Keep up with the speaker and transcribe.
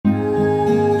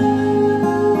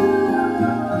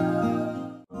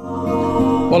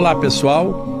Olá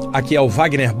pessoal, aqui é o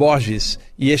Wagner Borges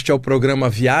e este é o programa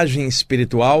Viagem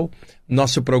Espiritual,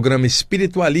 nosso programa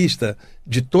espiritualista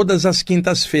de todas as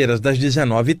quintas-feiras das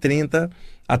 19h30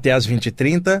 até as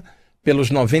 20h30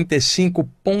 pelos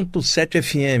 95.7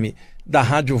 FM da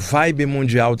Rádio Vibe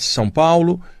Mundial de São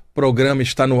Paulo. O programa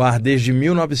está no ar desde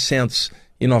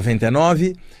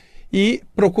 1999 e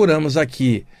procuramos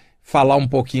aqui falar um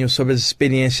pouquinho sobre as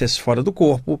experiências fora do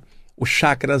corpo, os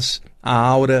chakras, a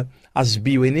aura, as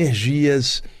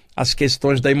bioenergias, as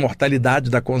questões da imortalidade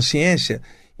da consciência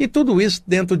e tudo isso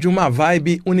dentro de uma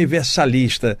vibe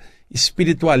universalista,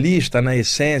 espiritualista na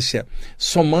essência,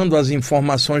 somando as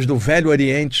informações do Velho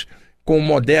Oriente com o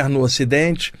moderno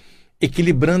Ocidente,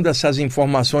 equilibrando essas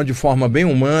informações de forma bem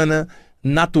humana,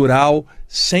 natural,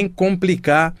 sem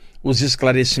complicar os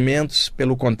esclarecimentos,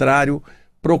 pelo contrário,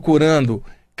 procurando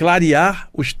clarear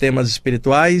os temas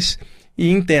espirituais e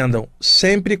entendam,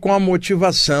 sempre com a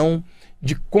motivação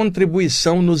de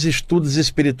contribuição nos estudos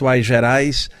espirituais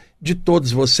gerais de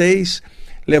todos vocês,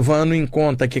 levando em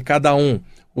conta que cada um,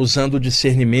 usando o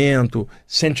discernimento,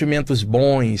 sentimentos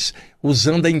bons,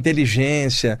 usando a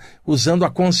inteligência, usando a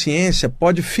consciência,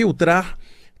 pode filtrar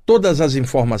todas as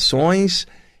informações,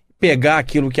 pegar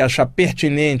aquilo que achar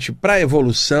pertinente para a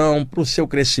evolução, para o seu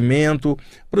crescimento,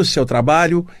 para o seu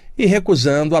trabalho e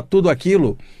recusando a tudo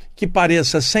aquilo que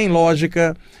pareça sem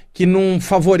lógica, que não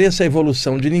favoreça a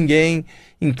evolução de ninguém.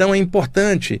 Então é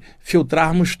importante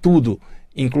filtrarmos tudo,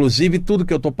 inclusive tudo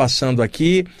que eu estou passando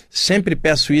aqui. Sempre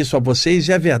peço isso a vocês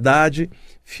e é verdade.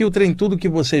 Filtrem tudo que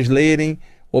vocês lerem,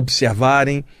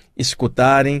 observarem,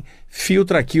 escutarem.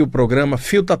 Filtra aqui o programa,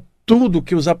 filtra tudo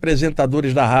que os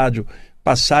apresentadores da rádio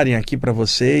passarem aqui para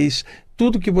vocês,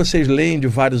 tudo que vocês leem de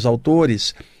vários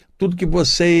autores, tudo que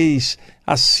vocês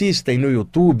assistem no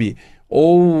YouTube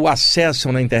ou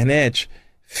acessam na internet,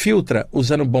 filtra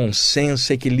usando bom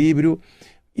senso, equilíbrio,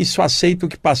 e só aceita o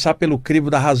que passar pelo crivo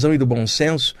da razão e do bom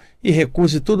senso e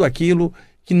recuse tudo aquilo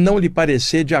que não lhe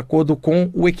parecer de acordo com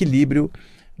o equilíbrio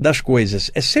das coisas.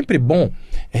 É sempre bom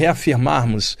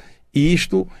reafirmarmos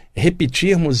isto,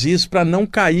 repetirmos isso para não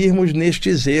cairmos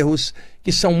nestes erros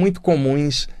que são muito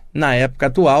comuns na época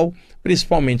atual,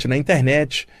 principalmente na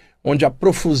internet, onde a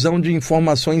profusão de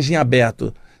informações em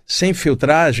aberto, sem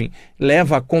filtragem,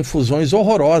 leva a confusões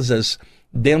horrorosas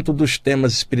dentro dos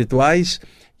temas espirituais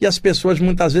e as pessoas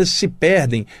muitas vezes se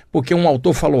perdem porque um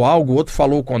autor falou algo, o outro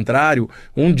falou o contrário,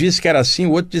 um disse que era assim,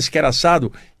 o outro disse que era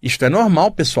assado. Isto é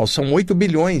normal, pessoal, são 8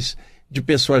 bilhões de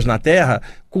pessoas na Terra,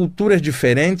 culturas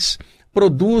diferentes,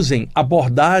 produzem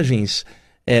abordagens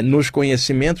nos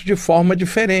conhecimentos de forma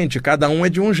diferente, cada um é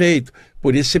de um jeito,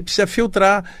 por isso você precisa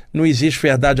filtrar, não existe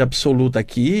verdade absoluta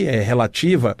aqui, é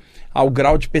relativa ao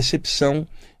grau de percepção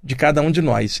de cada um de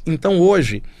nós. Então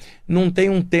hoje não tem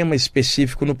um tema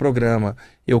específico no programa,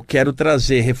 eu quero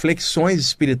trazer reflexões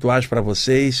espirituais para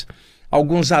vocês,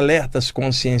 alguns alertas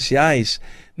conscienciais,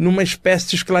 numa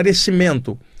espécie de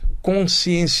esclarecimento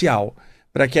consciencial,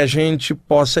 para que a gente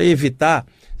possa evitar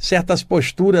certas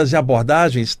posturas e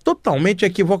abordagens totalmente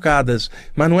equivocadas.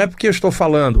 Mas não é porque eu estou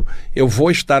falando, eu vou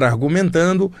estar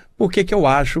argumentando porque que eu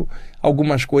acho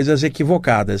algumas coisas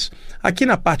equivocadas. Aqui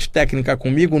na parte técnica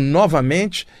comigo,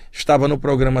 novamente, estava no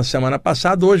programa semana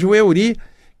passada, hoje o Euri,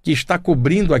 que está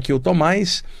cobrindo aqui o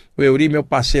Tomás, o Euri, meu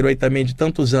parceiro aí também de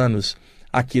tantos anos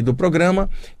aqui do programa.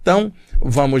 Então,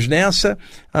 vamos nessa.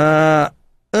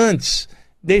 Antes,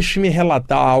 deixe-me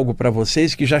relatar algo para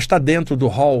vocês que já está dentro do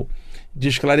hall de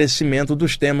esclarecimento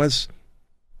dos temas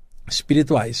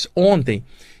espirituais. Ontem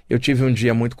eu tive um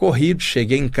dia muito corrido,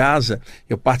 cheguei em casa,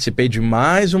 eu participei de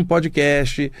mais um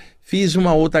podcast, fiz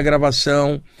uma outra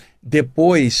gravação,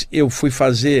 depois eu fui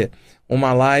fazer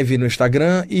uma live no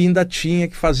Instagram e ainda tinha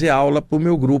que fazer aula para o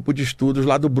meu grupo de estudos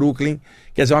lá do Brooklyn,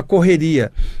 quer dizer, uma correria,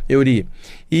 Euri.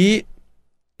 E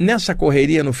nessa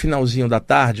correria, no finalzinho da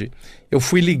tarde, eu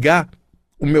fui ligar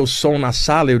o meu som na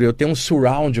sala, eu tenho um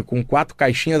surround com 4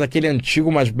 caixinhas, aquele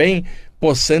antigo, mas bem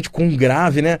possante, com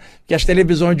grave, né? Que as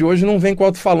televisões de hoje não vêm com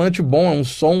alto-falante bom, é um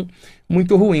som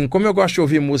muito ruim. Como eu gosto de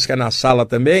ouvir música na sala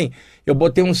também, eu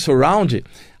botei um surround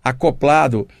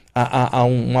acoplado a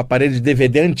um aparelho de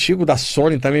DVD antigo da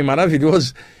Sony, também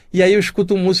maravilhoso, e aí eu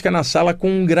escuto música na sala com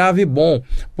um grave bom,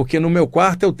 porque no meu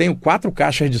quarto eu tenho 4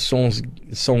 caixas de som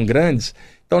grandes.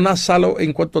 Então, na sala,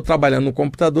 enquanto estou trabalhando no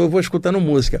computador, eu vou escutando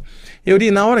música.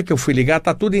 Na hora que eu fui ligar,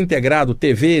 está tudo integrado,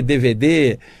 TV,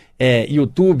 DVD,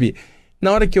 YouTube.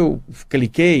 Na hora que eu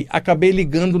cliquei, acabei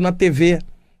ligando na TV,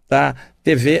 tá?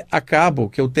 TV a cabo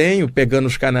que eu tenho, pegando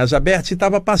os canais abertos, e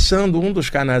estava passando um dos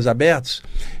canais abertos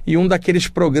e um daqueles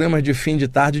programas de fim de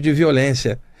tarde de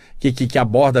violência, que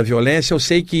aborda a violência. Eu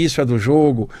sei que isso é do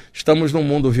jogo, estamos num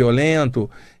mundo violento,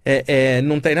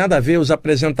 não tem nada a ver, os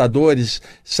apresentadores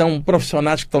são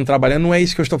profissionais que estão trabalhando, não é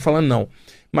isso que eu estou falando, não.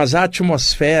 Mas a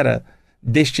atmosfera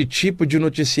deste tipo de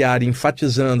noticiário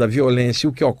enfatizando a violência e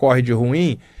o que ocorre de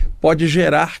ruim pode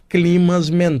gerar climas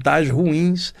mentais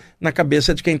ruins na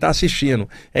cabeça de quem está assistindo.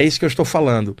 É isso que eu estou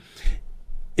falando.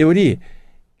 Euri,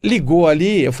 ligou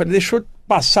ali, eu falei, deixa eu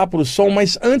passar para o som,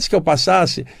 mas antes que eu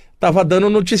passasse, estava dando o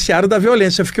noticiário da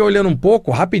violência. Eu fiquei olhando um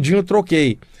pouco, rapidinho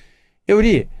troquei.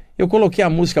 Euri, eu coloquei a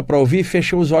música para ouvir e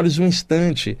fechei os olhos um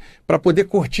instante para poder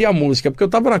curtir a música, porque eu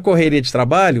estava na correria de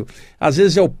trabalho, às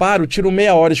vezes eu paro, tiro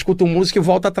meia hora, escuto música e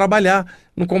volto a trabalhar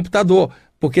no computador,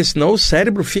 porque senão o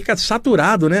cérebro fica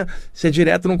saturado, né? Ser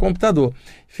direto no computador.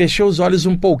 Fechei os olhos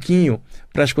um pouquinho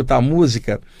para escutar a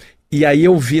música e aí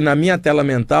eu vi na minha tela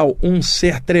mental um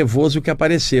ser trevoso que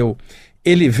apareceu.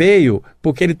 Ele veio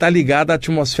porque ele está ligado à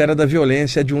atmosfera da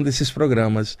violência de um desses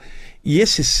programas. E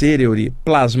esse ser, Euri,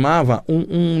 plasmava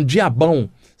um diabão,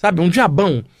 sabe? Um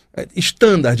diabão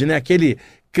standard, né? Aquele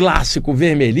clássico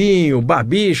vermelhinho,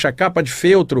 barbicha, capa de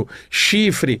feltro,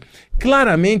 chifre.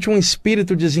 Claramente um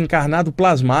espírito desencarnado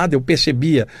plasmado, eu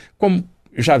percebia, como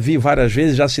já vi várias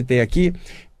vezes, já citei aqui,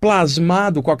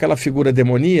 plasmado com aquela figura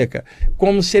demoníaca,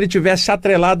 como se ele tivesse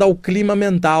atrelado ao clima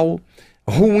mental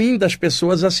ruim das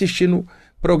pessoas assistindo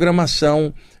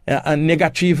programação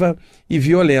negativa e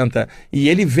violenta. E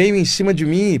ele veio em cima de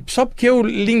mim, só porque eu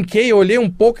linkei, olhei um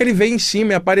pouco, ele veio em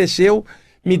cima e apareceu,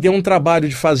 me deu um trabalho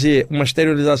de fazer uma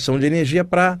esterilização de energia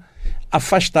para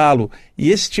afastá-lo.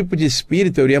 E esse tipo de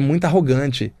espírito, é muito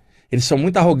arrogante. Eles são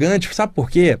muito arrogantes, sabe por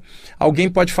quê? Alguém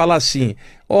pode falar assim,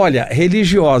 olha,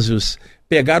 religiosos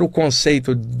pegaram o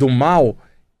conceito do mal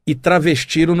e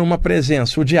travestiram numa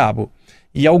presença, o diabo.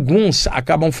 E alguns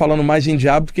acabam falando mais em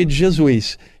diabo do que de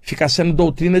Jesus. Fica sendo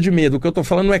doutrina de medo. O que eu estou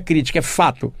falando não é crítica, é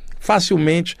fato.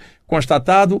 Facilmente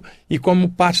constatado, e como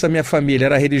parte da minha família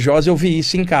era religiosa, eu vi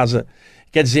isso em casa.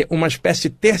 Quer dizer, uma espécie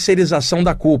de terceirização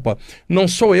da culpa. Não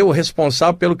sou eu o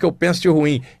responsável pelo que eu penso de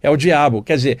ruim, é o diabo.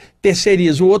 Quer dizer,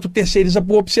 terceiriza, o outro terceiriza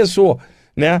para o obsessor.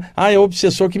 Né? É o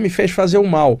obsessor que me fez fazer o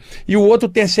mal. E o outro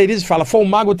terceiriza e fala, foi um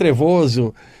mago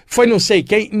trevoso, foi não sei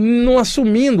quem, não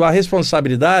assumindo a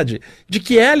responsabilidade de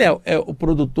que ela é o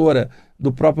produtora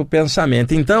do próprio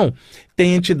pensamento. Então,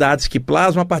 tem entidades que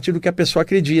plasmam a partir do que a pessoa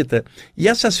acredita. E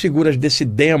essas figuras desse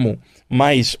demo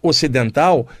mais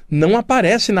ocidental não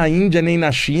aparecem na Índia nem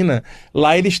na China.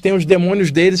 Lá eles têm os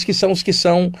demônios deles, que são os que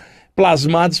são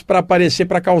plasmados para aparecer,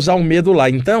 para causar um medo lá.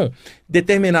 Então,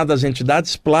 determinadas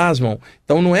entidades plasmam.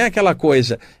 Então, não é aquela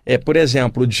coisa, por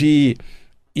exemplo, de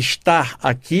estar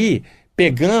aqui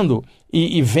pegando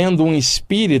e vendo um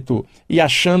espírito e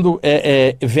achando,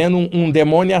 vendo um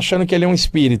demônio e achando que ele é um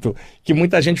espírito, que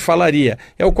muita gente falaria.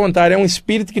 É o contrário, é um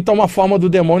espírito que toma a forma do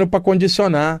demônio para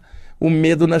condicionar o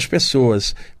medo nas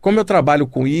pessoas. Como eu trabalho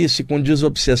com isso e com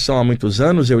desobsessão há muitos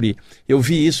anos, Euri, eu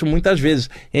vi isso muitas vezes.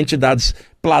 Entidades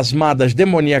plasmadas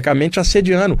demoniacamente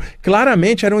assediando.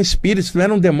 Claramente eram espíritos, não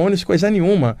eram demônios, coisa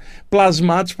nenhuma.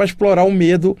 Plasmados para explorar o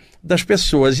medo das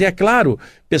pessoas. E é claro,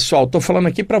 pessoal, estou falando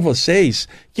aqui para vocês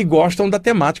que gostam da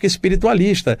temática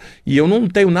espiritualista. E eu não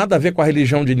tenho nada a ver com a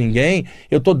religião de ninguém.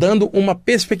 Eu estou dando uma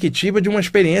perspectiva de uma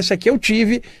experiência que eu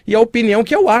tive e a opinião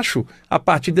que eu acho, a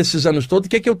partir desses anos todos,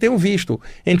 que eu tenho visto.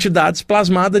 Entidades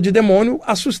plasmadas de demônio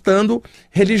assustando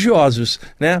religiosos,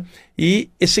 né? E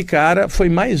esse cara foi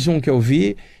mais um que eu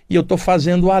vi, e eu estou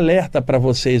fazendo um alerta para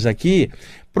vocês aqui.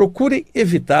 Procurem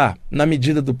evitar, na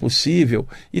medida do possível,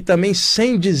 e também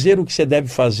sem dizer o que você deve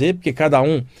fazer, porque cada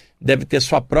um deve ter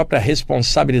sua própria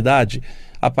responsabilidade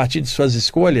a partir de suas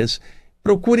escolhas.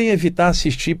 Procurem evitar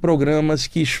assistir programas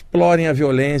que explorem a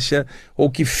violência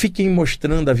ou que fiquem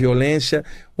mostrando a violência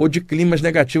ou de climas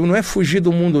negativos. Não é fugir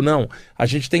do mundo, não. A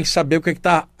gente tem que saber o que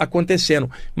está acontecendo,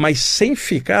 mas sem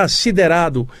ficar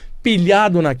siderado,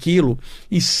 pilhado naquilo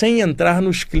e sem entrar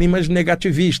nos climas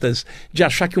negativistas, de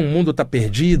achar que o mundo está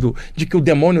perdido, de que o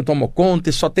demônio tomou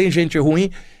conta e só tem gente ruim.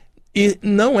 E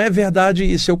não é verdade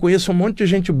isso. Eu conheço um monte de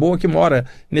gente boa que mora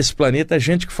nesse planeta,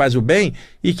 gente que faz o bem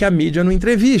e que a mídia não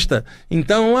entrevista.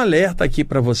 Então, um alerta aqui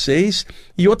para vocês.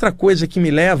 E outra coisa que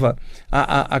me leva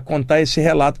a contar esse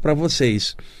relato para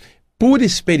vocês. Por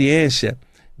experiência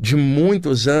de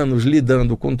muitos anos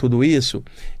lidando com tudo isso,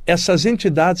 essas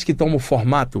entidades que tomam o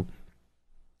formato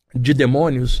de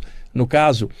demônios, no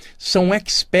caso, são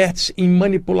experts em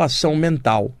manipulação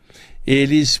mental.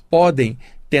 Eles podem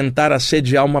tentar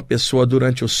assediar uma pessoa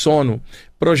durante o sono,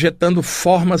 projetando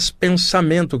formas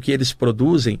pensamento que eles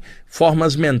produzem,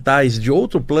 formas mentais de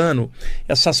outro plano.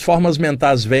 Essas formas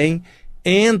mentais vêm,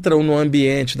 entram no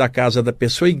ambiente da casa da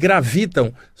pessoa e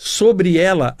gravitam sobre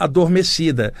ela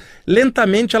adormecida.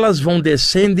 Lentamente elas vão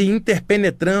descendo e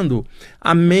interpenetrando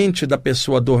a mente da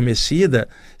pessoa adormecida,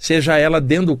 seja ela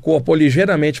dentro do corpo ou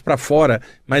ligeiramente para fora,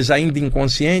 mas ainda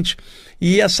inconsciente,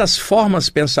 e essas formas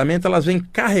de pensamento elas vêm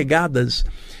carregadas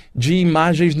de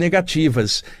imagens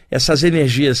negativas. Essas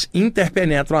energias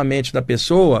interpenetram a mente da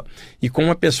pessoa e,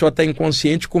 como a pessoa está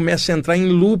inconsciente, começa a entrar em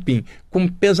looping com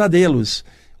pesadelos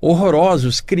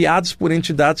horrorosos criados por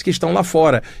entidades que estão lá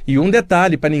fora. E um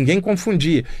detalhe, para ninguém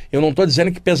confundir, eu não estou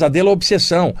dizendo que pesadelo é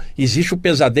obsessão. Existe o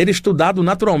pesadelo estudado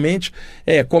naturalmente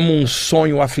como um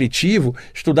sonho aflitivo,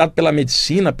 estudado pela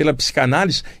medicina, pela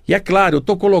psicanálise, e é claro, eu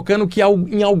estou colocando que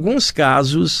em alguns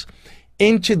casos,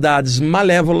 entidades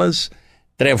malévolas,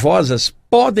 trevosas,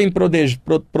 podem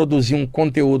produzir um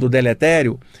conteúdo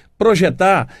deletério,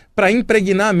 projetar para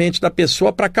impregnar a mente da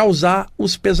pessoa para causar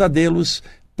os pesadelos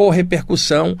por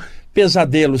repercussão,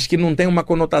 pesadelos que não têm uma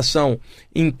conotação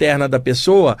interna da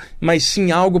pessoa, mas sim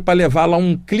algo para levá-la a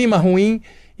um clima ruim,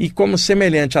 e como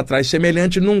semelhante atrai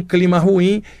semelhante, num clima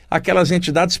ruim, aquelas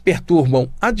entidades perturbam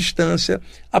à distância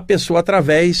a pessoa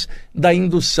através da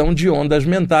indução de ondas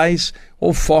mentais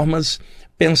ou formas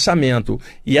pensamento.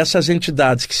 E essas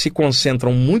entidades que se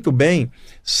concentram muito bem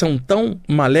são tão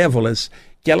malévolas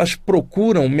que elas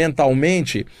procuram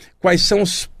mentalmente quais são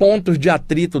os pontos de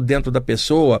atrito dentro da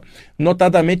pessoa,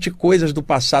 notadamente coisas do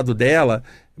passado dela,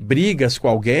 brigas com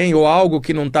alguém ou algo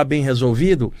que não está bem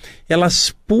resolvido.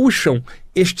 Elas puxam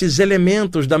estes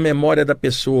elementos da memória da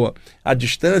pessoa à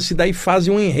distância e daí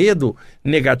fazem um enredo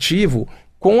negativo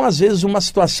com, às vezes, uma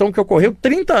situação que ocorreu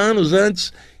 30 anos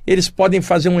antes. Eles podem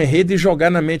fazer um enredo e jogar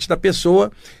na mente da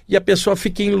pessoa e a pessoa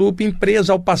fica em looping,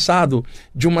 presa ao passado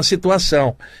de uma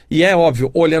situação. E é óbvio,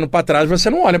 olhando para trás, você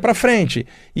não olha para frente.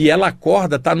 E ela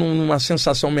acorda, está numa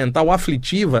sensação mental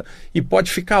aflitiva e pode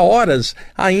ficar horas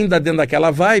ainda dentro daquela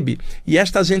vibe. E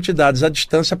estas entidades à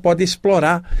distância podem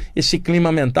explorar esse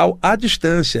clima mental à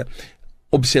distância.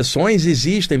 Obsessões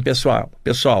existem,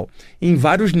 pessoal, em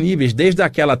vários níveis, desde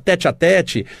aquela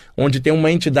tete-a-tete, onde tem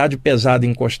uma entidade pesada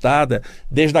encostada,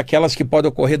 desde aquelas que podem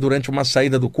ocorrer durante uma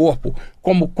saída do corpo,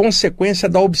 como consequência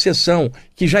da obsessão,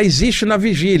 que já existe na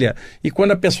vigília. E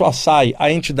quando a pessoa sai,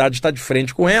 a entidade está de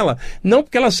frente com ela, não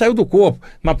porque ela saiu do corpo,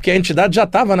 mas porque a entidade já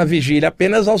estava na vigília,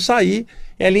 apenas ao sair,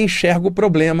 ela enxerga o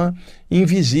problema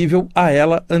invisível a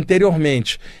ela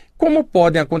anteriormente. Como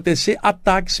podem acontecer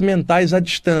ataques mentais à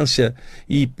distância,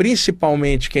 e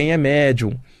principalmente quem é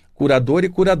médium, curador e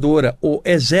curadora, ou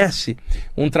exerce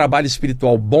um trabalho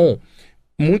espiritual bom,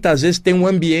 muitas vezes tem um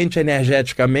ambiente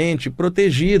energeticamente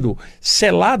protegido,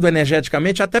 selado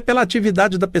energeticamente, até pela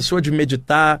atividade da pessoa de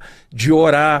meditar, de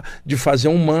orar, de fazer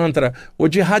um mantra, ou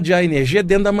de irradiar energia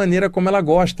dentro da maneira como ela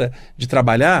gosta de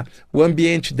trabalhar. O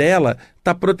ambiente dela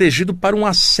está protegido para um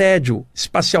assédio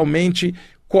espacialmente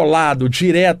colado,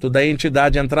 direto da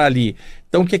entidade entrar ali.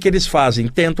 Então o que eles fazem?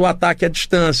 Tentam o ataque à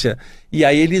distância, e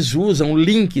aí eles usam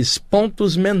links,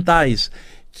 pontos mentais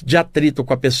de atrito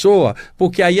com a pessoa,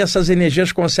 porque aí essas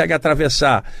energias conseguem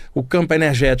atravessar o campo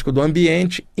energético do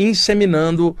ambiente,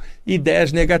 inseminando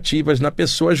ideias negativas na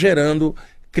pessoa, gerando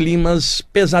climas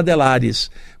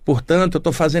pesadelares. Portanto, eu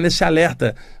estou fazendo esse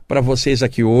alerta para vocês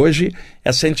aqui hoje.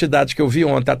 Essa entidade que eu vi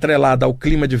ontem, atrelada ao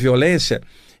clima de violência,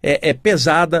 é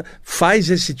pesada, faz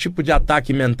esse tipo de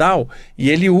ataque mental, e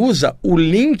ele usa o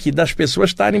link das pessoas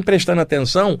estarem prestando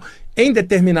atenção em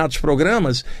determinados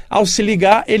programas. Ao se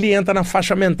ligar, ele entra na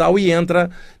faixa mental e entra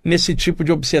nesse tipo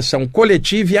de obsessão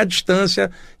coletiva e à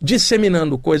distância,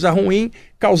 disseminando coisa ruim,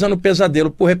 causando pesadelo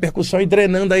por repercussão e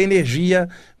drenando a energia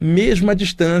mesmo à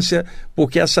distância,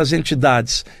 porque essas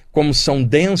entidades, como são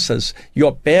densas e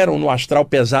operam no astral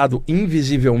pesado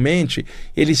invisivelmente,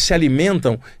 eles se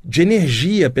alimentam de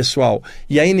energia, pessoal.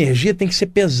 E a energia tem que ser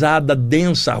pesada,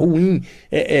 densa, ruim,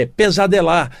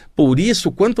 pesadelar. Por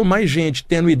isso, quanto mais gente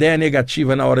tendo ideia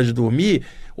negativa na hora de dormir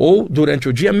ou durante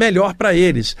o dia, melhor para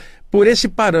eles. Por esse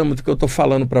parâmetro que eu estou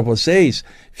falando para vocês,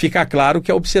 fica claro que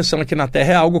a obsessão aqui na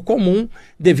Terra é algo comum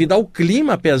devido ao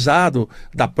clima pesado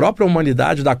da própria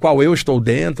humanidade, da qual eu estou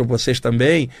dentro, vocês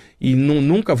também, e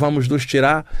nunca vamos nos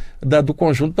tirar do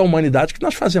conjunto da humanidade que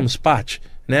nós fazemos parte,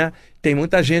 né? Tem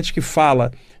muita gente que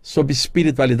fala sobre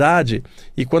espiritualidade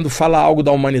e quando fala algo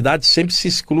da humanidade sempre se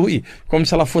exclui como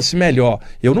se ela fosse melhor.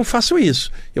 Eu não faço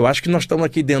isso. Eu acho que nós estamos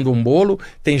aqui dentro de um bolo,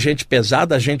 tem gente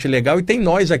pesada, gente legal e tem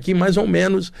nós aqui mais ou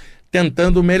menos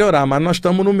tentando melhorar, mas nós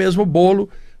estamos no mesmo bolo,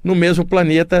 no mesmo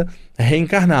planeta,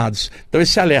 reencarnados. Então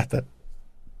esse alerta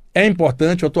é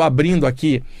importante. Eu estou abrindo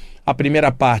aqui a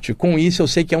primeira parte com isso. Eu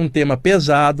sei que é um tema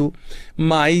pesado,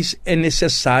 mas é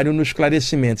necessário no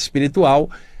esclarecimento espiritual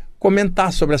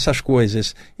comentar sobre essas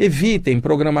coisas. Evitem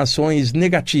programações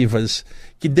negativas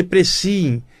que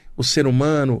depreciem o ser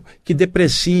humano, que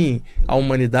depreciem a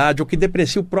humanidade ou que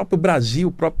depreciem o próprio Brasil,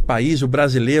 o próprio país, o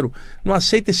brasileiro. Não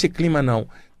aceita esse clima, não.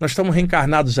 Nós estamos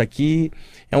reencarnados aqui,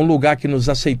 é um lugar que nos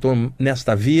aceitou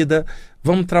nesta vida.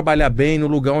 Vamos trabalhar bem no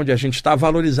lugar onde a gente está,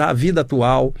 valorizar a vida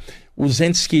atual, os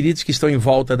entes queridos que estão em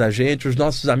volta da gente, os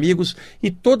nossos amigos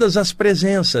e todas as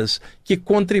presenças que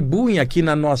contribuem aqui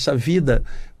na nossa vida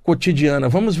cotidiana.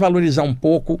 Vamos valorizar um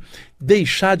pouco,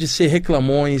 deixar de ser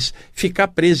reclamões, ficar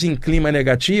preso em clima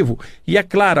negativo e, é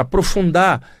claro,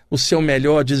 aprofundar o seu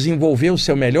melhor, desenvolver o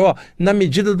seu melhor na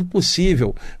medida do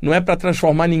possível. Não é para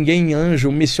transformar ninguém em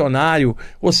anjo, missionário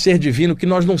ou ser divino, que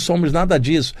nós não somos nada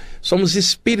disso. Somos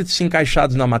espíritos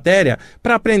encaixados na matéria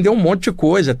para aprender um monte de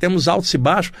coisa. Temos altos e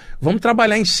baixos. Vamos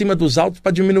trabalhar em cima dos altos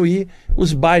para diminuir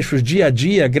os baixos dia a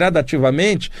dia,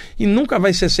 gradativamente, e nunca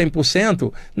vai ser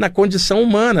 100% na condição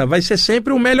humana. Vai ser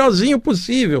sempre o melhorzinho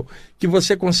possível que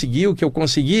você conseguiu, que eu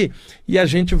consegui, e a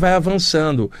gente vai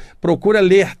avançando. Procura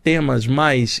ler temas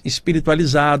mais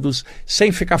espiritualizados,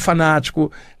 sem ficar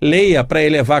fanático. Leia para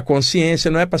elevar a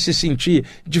consciência, não é para se sentir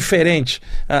diferente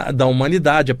da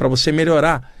humanidade, é para você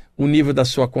melhorar o nível da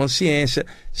sua consciência.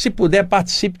 Se puder,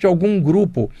 participe de algum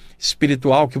grupo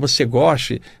espiritual que você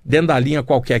goste, dentro da linha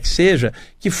qualquer que seja,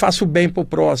 que faça o bem para o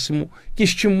próximo, que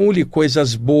estimule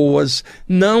coisas boas,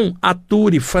 não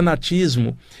ature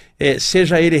fanatismo,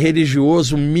 seja ele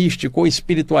religioso, místico ou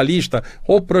espiritualista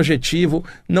ou projetivo.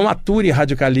 Não ature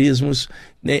radicalismos,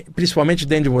 principalmente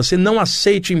dentro de você. Não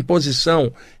aceite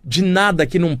imposição de nada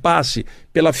que não passe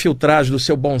pela filtragem do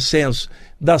seu bom senso,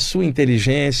 da sua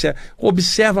inteligência.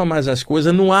 Observa mais as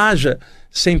coisas, não haja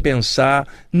sem pensar,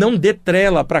 não dê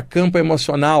trela para campo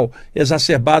emocional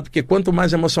exacerbado, porque quanto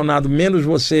mais emocionado, menos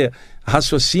você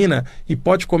raciocina e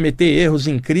pode cometer erros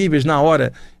incríveis na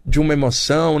hora de uma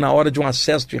emoção, na hora de um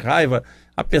acesso de raiva.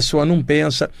 A pessoa não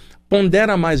pensa,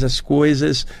 pondera mais as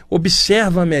coisas,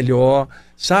 observa melhor,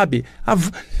 sabe?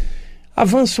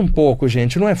 Avança um pouco,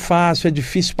 gente. Não é fácil, é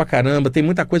difícil pra caramba, tem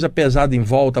muita coisa pesada em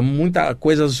volta, muita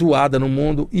coisa zoada no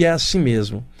mundo, e é assim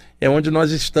mesmo. É onde nós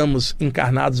estamos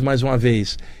encarnados mais uma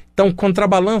vez. Então,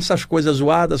 contrabalança as coisas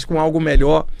zoadas com algo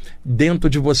melhor dentro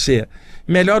de você.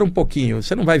 Melhora um pouquinho.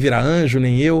 Você não vai virar anjo,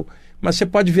 nem eu, mas você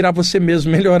pode virar você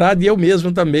mesmo melhorado, e eu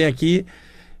mesmo também aqui,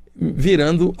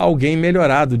 virando alguém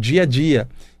melhorado dia a dia.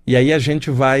 E aí a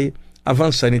gente vai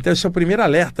avançando. Então, esse é o primeiro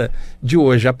alerta de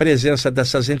hoje, a presença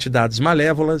dessas entidades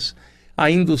malévolas, a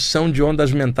indução de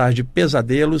ondas mentais de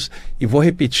pesadelos. E vou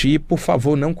repetir, por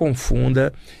favor, não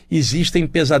confunda, existem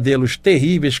pesadelos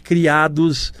terríveis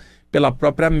criados pela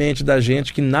própria mente da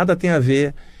gente, que nada tem a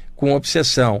ver com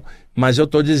obsessão. Mas eu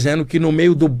estou dizendo que no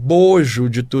meio do bojo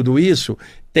de tudo isso,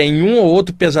 tem um ou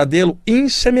outro pesadelo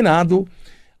inseminado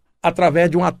através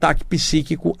de um ataque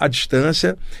psíquico à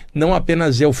distância. Não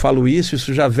apenas eu falo isso,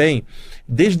 isso já vem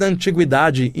desde a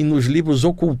antiguidade, e nos livros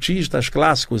ocultistas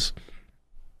clássicos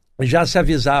já se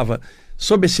avisava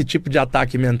sobre esse tipo de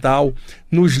ataque mental.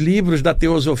 Nos livros da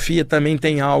teosofia também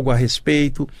tem algo a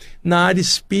respeito. Na área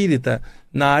espírita,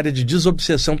 na área de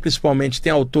desobsessão principalmente,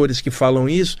 tem autores que falam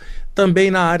isso. Também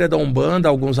na área da Umbanda,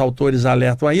 alguns autores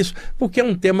alertam a isso, porque é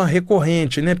um tema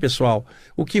recorrente, né, pessoal?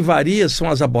 O que varia são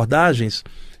as abordagens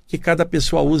que cada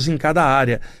pessoa usa em cada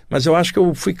área. Mas eu acho que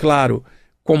eu fui claro.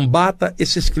 Combata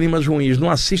esses climas ruins, não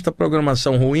assista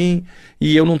programação ruim,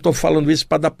 e eu não estou falando isso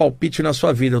para dar palpite na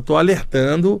sua vida, eu estou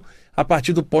alertando a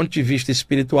partir do ponto de vista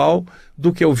espiritual,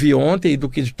 do que eu vi ontem e do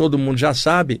que todo mundo já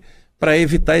sabe, para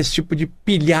evitar esse tipo de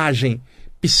pilhagem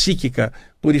psíquica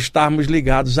por estarmos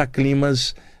ligados a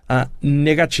climas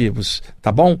negativos,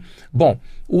 tá bom? Bom,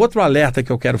 o outro alerta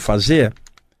que eu quero fazer...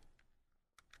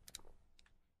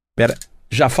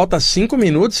 Já falta 5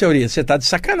 minutos, seu Euri. Você está de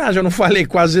sacanagem, eu não falei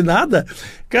quase nada.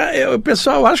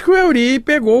 Pessoal, acho que o Euri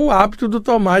pegou o hábito do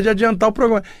Tomás de adiantar o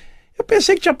programa. Eu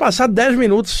pensei que tinha passado 10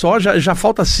 minutos só, já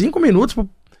falta 5 minutos.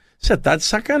 Você está de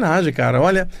sacanagem, cara.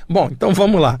 Olha, bom, então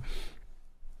vamos lá.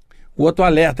 O outro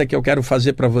alerta que eu quero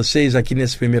fazer para vocês aqui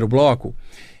nesse primeiro bloco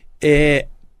é: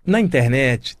 na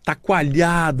internet está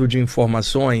coalhado de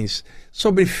informações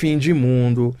sobre fim de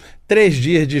mundo, 3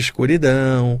 dias de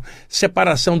escuridão,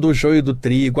 separação do joio do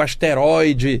trigo,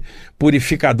 asteroide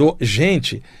purificador.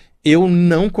 Gente, eu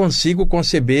não consigo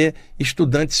conceber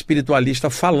estudante espiritualista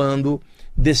falando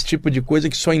desse tipo de coisa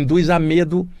que só induz a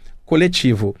medo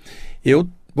coletivo. Eu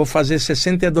vou fazer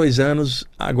 62 anos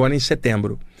agora em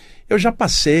setembro. eu já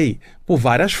passei por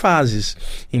várias fases.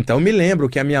 Então me lembro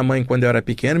que a minha mãe, quando eu era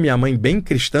pequeno, minha mãe bem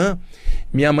cristã,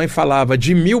 minha mãe falava: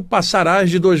 de 1000 passarás,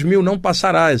 de 2000 não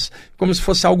passarás, como se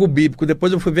fosse algo bíblico.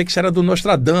 Depois eu fui ver que isso era do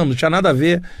Nostradamus, não tinha nada a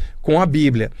ver com a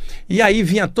Bíblia. E aí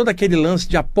vinha todo aquele lance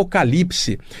de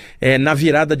Apocalipse, na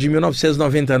virada de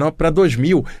 1999 para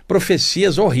 2000,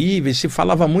 profecias horríveis, se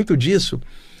falava muito disso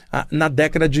na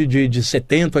década de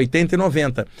 70, 80 e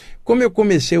 90. Como eu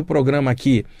comecei o programa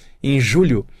aqui em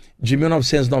julho de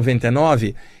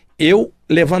 1999, eu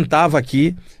levantava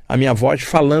aqui a minha voz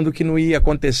falando que não ia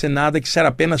acontecer nada, que isso era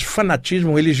apenas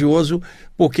fanatismo religioso,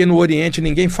 porque no Oriente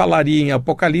ninguém falaria em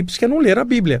Apocalipse que não ler a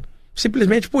Bíblia.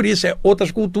 Simplesmente por isso,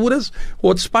 outras culturas,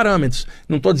 outros parâmetros.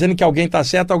 Não estou dizendo que alguém está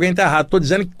certo, alguém está errado. Estou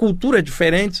dizendo que culturas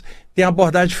diferentes têm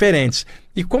abordagens diferentes.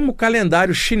 E como o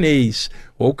calendário chinês,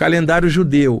 ou o calendário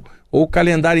judeu, ou o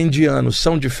calendário indiano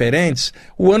são diferentes,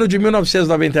 o ano de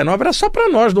 1999 era só para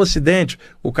nós do Ocidente.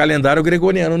 O calendário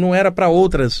gregoriano não era para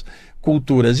outras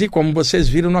culturas. E como vocês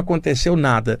viram, não aconteceu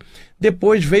nada.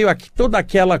 Depois veio aqui toda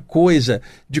aquela coisa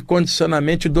de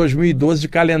condicionamento de 2012 de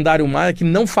calendário maia que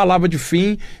não falava de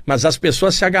fim, mas as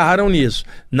pessoas se agarraram nisso.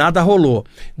 Nada rolou.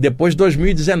 Depois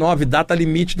 2019, data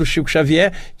limite do Chico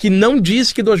Xavier, que não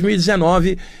disse que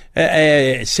 2019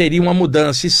 seria uma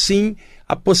mudança, e sim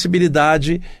a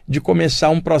possibilidade de começar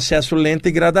um processo lento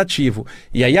e gradativo.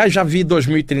 E aí já vi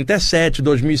 2037,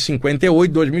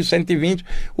 2058, 2120,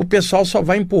 o pessoal só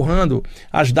vai empurrando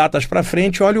as datas para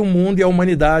frente. Olha o mundo e a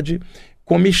humanidade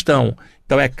como estão.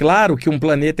 Então é claro que um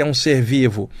planeta é um ser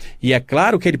vivo, e é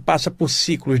claro que ele passa por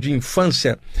ciclos de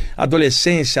infância,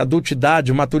 adolescência,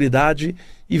 adultidade, maturidade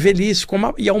e velhice,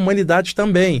 e a humanidade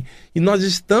também. E nós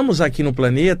estamos aqui no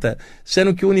planeta,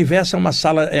 sendo que o universo é uma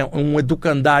sala, é um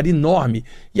educandário enorme,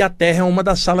 e a Terra é uma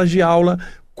das salas de aula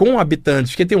com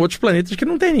habitantes, porque tem outros planetas que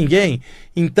não tem ninguém.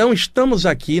 Então estamos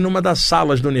aqui numa das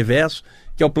salas do universo,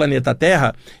 que é o planeta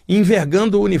Terra,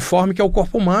 envergando o uniforme que é o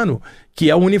corpo humano, que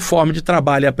é o uniforme de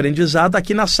trabalho e aprendizado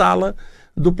aqui na sala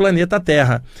do planeta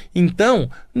Terra. Então,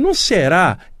 não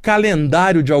será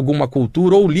calendário de alguma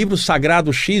cultura ou livro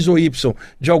sagrado X ou Y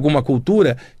de alguma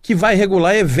cultura que vai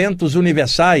regular eventos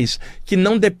universais que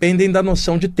não dependem da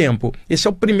noção de tempo. Esse é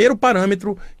o primeiro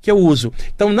parâmetro que eu uso.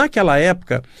 Então, naquela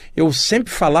época, eu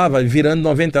sempre falava, virando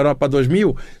 99 para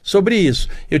 2000, sobre isso.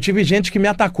 Eu tive gente que me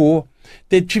atacou,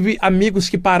 tive amigos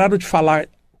que pararam de falar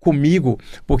comigo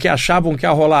porque achavam que ia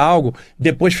rolar algo,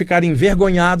 depois ficaram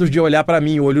envergonhados de olhar para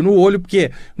mim olho no olho, porque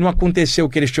não aconteceu o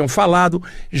que eles tinham falado.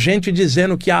 Gente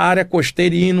dizendo que a área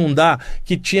costeira ia inundar,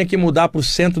 que tinha que mudar para o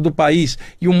centro do país,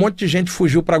 e um monte de gente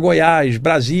fugiu para Goiás,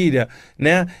 Brasília,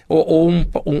 né? ou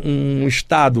um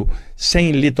estado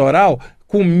sem litoral,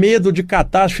 com medo de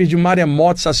catástrofes de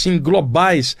maremotos assim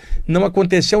globais. Não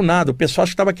aconteceu nada. O pessoal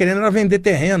que estava querendo era vender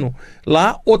terreno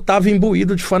lá, ou estava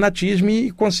imbuído de fanatismo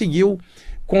e conseguiu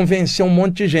convencer um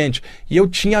monte de gente. E eu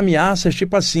tinha ameaças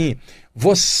tipo assim: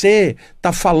 você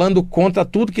está falando contra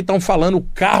tudo que estão falando, o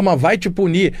karma vai te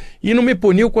punir. E não me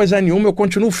puniu coisa nenhuma, eu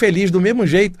continuo feliz do mesmo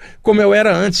jeito como eu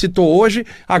era antes e estou hoje.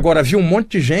 Agora vi um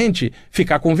monte de gente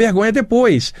ficar com vergonha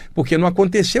depois, porque não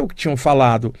aconteceu o que tinham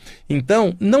falado.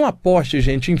 Então, não aposte,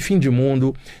 gente, em fim de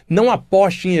mundo, não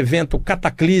aposte em evento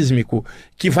cataclísmico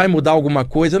que vai mudar alguma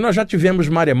coisa. Nós já tivemos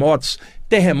maremotos,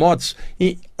 terremotos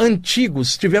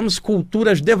antigos, tivemos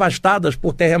culturas devastadas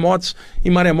por terremotos e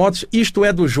maremotos. Isto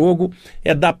é do jogo,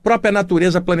 é da própria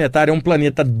natureza planetária. É um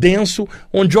planeta denso,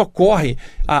 onde ocorre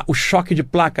o choque de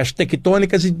placas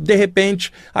tectônicas e, de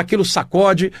repente, aquilo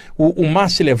sacode, o mar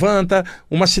se levanta,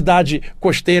 uma cidade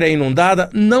costeira é inundada.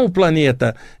 Não o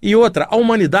planeta. E outra, a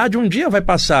humanidade um dia vai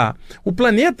passar. O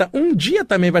planeta um dia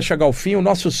também vai chegar ao fim. O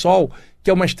nosso Sol, que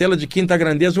é uma estrela de quinta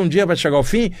grandeza, um dia vai chegar ao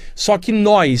fim. Só que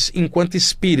nós, enquanto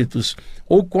espíritos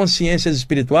ou consciências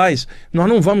espirituais, nós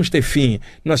não vamos ter fim.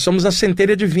 Nós somos a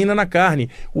centelha divina na carne,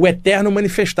 o eterno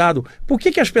manifestado. Por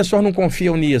que as pessoas não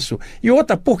confiam nisso? E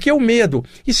outra, por que o medo?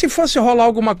 E se fosse rolar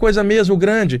alguma coisa mesmo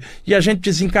grande e a gente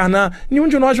desencarnar, nenhum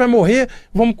de nós vai morrer,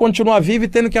 vamos continuar vivo e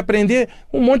tendo que aprender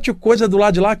um monte de coisa do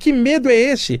lado de lá. Que medo é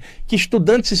esse que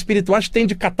estudantes espirituais têm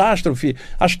de catástrofe,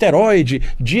 asteroide,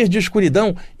 dias de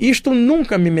escuridão? Isto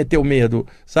nunca me meteu medo,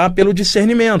 sabe? Pelo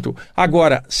discernimento.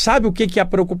 Agora, sabe o que é a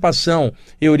preocupação,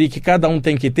 Euri, que cada um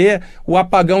tem que ter? O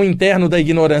apagão interno da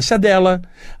ignorância dela,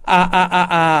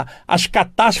 as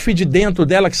catástrofes de dentro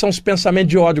dela, que são os pensamentos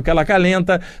de ódio que ela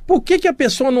acalenta. Por que a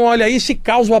pessoa não olha isso e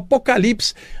causa o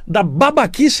apocalipse da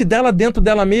babaquice dela dentro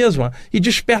dela mesma e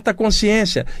desperta a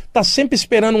consciência? Está sempre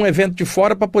esperando um evento de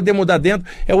fora para poder mudar dentro.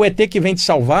 É o ET que vem te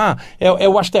salvar, é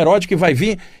o asteroide que vai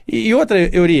vir. E outra,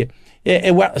 Euri,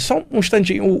 Só um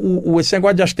instantinho, esse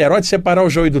negócio de asteroide, separar o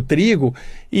joio do trigo,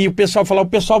 e o pessoal falar, o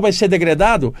pessoal vai ser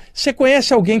degradado. Você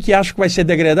conhece alguém que acha que vai ser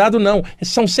degradado? Não,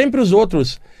 são sempre os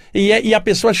outros. E a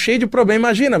pessoa cheia de problema.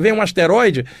 Imagina, vem um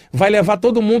asteroide, vai levar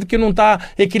todo mundo que não está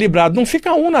equilibrado. Não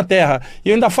fica um na Terra. E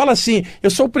eu ainda falo assim, eu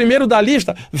sou o primeiro da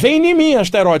lista, vem em mim,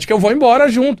 asteroide, que eu vou embora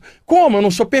junto. Como? Eu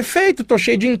não sou perfeito, estou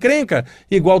cheio de encrenca,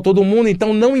 igual todo mundo.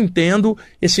 Então não entendo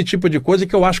esse tipo de coisa,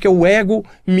 que eu acho que é o ego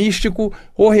místico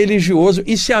ou religioso.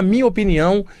 Isso é a minha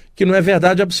opinião, que não é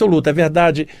verdade absoluta, é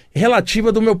verdade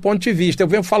relativa do meu ponto de vista. Eu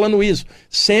venho falando isso.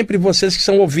 Sempre vocês que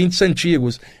são ouvintes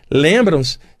antigos,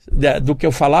 lembram-se do que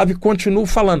eu falava e continuo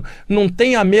falando. Não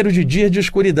tenha medo de dias de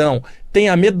escuridão.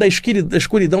 Tenha medo da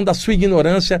escuridão da sua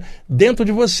ignorância dentro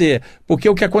de você. Porque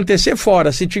o que acontecer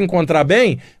fora, se te encontrar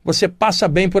bem, você passa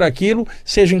bem por aquilo,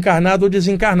 seja encarnado ou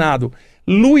desencarnado.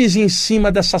 Luz em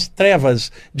cima dessas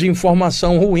trevas de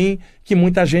informação ruim que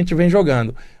muita gente vem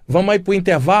jogando. Vamos aí para o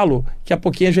intervalo, que a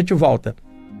pouquinho a gente volta.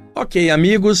 Ok,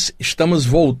 amigos, estamos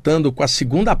voltando com a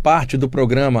segunda parte do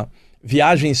programa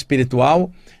Viagem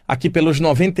Espiritual, aqui pelos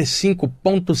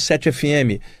 95.7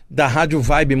 FM da Rádio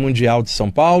Vibe Mundial de São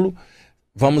Paulo.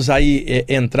 Vamos aí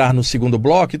entrar no segundo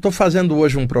bloco. Estou fazendo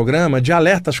hoje um programa de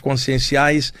alertas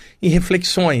conscienciais e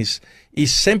reflexões. E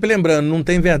sempre lembrando, não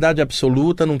tem verdade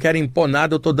absoluta, não quero impor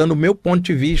nada, eu estou dando o meu ponto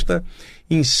de vista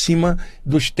em cima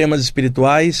dos temas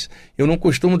espirituais. Eu não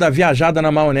costumo dar viajada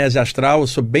na maionese astral, eu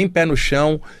sou bem pé no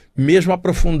chão, mesmo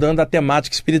aprofundando a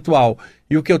temática espiritual.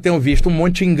 E o que eu tenho visto, um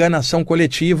monte de enganação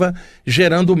coletiva,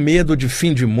 gerando medo de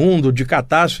fim de mundo, de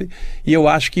catástrofe, e eu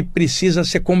acho que precisa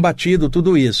ser combatido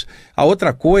tudo isso. A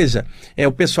outra coisa é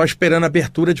o pessoal esperando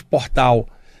abertura de portal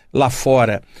lá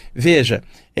fora. Veja,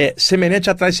 semelhante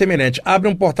atrai semelhante. Abre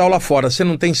um portal lá fora, você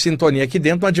não tem sintonia aqui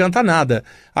dentro, não adianta nada.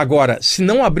 Agora, se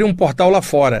não abrir um portal lá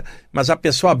fora, mas a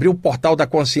pessoa abriu o portal da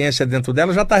consciência dentro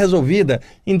dela, já está resolvida,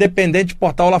 independente de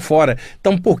portal lá fora.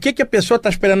 Então, por que a pessoa está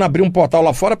esperando abrir um portal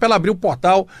lá fora para ela abrir o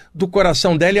portal do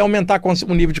coração dela e aumentar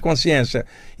o nível de consciência?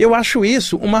 Eu acho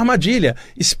isso uma armadilha.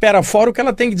 Espera fora o que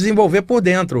ela tem que desenvolver por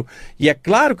dentro. E é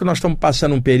claro que nós estamos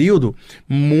passando um período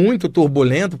muito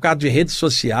turbulento por causa de rede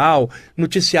social,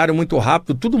 noticiário muito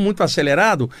rápido, tudo muito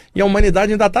acelerado, e a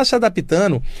humanidade ainda está se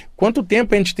adaptando. Quanto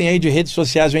tempo a gente tem aí de redes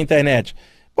sociais ou internet?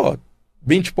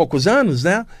 20 e poucos anos,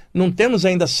 né? Não temos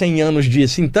ainda 100 anos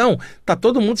disso. Então, está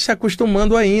todo mundo se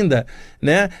acostumando ainda,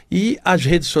 né? E as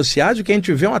redes sociais, o que a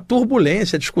gente vê é uma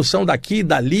turbulência, discussão daqui e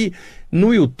dali,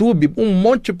 no YouTube, um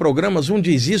monte de programas, um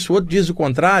diz isso, o outro diz o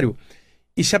contrário.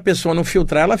 E se a pessoa não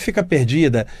filtrar, ela fica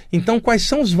perdida. Então, quais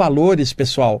são os valores,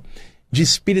 pessoal, de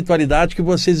espiritualidade que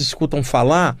vocês escutam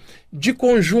falar, de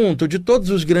conjunto, de todos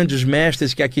os grandes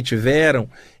mestres que aqui tiveram,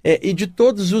 e de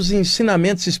todos os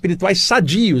ensinamentos espirituais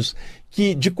sadios,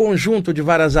 que de conjunto de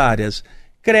várias áreas?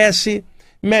 Cresce,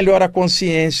 melhora a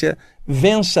consciência,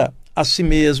 vença a si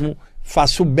mesmo,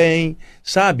 faça o bem,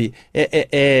 sabe?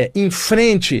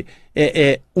 Enfrente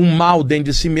o mal dentro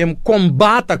de si mesmo,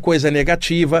 combata a coisa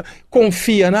negativa,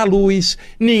 confia na luz,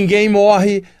 ninguém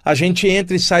morre, a gente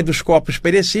entra e sai dos corpos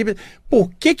perecíveis. Por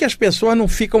que as pessoas não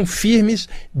ficam firmes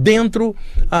dentro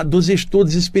dos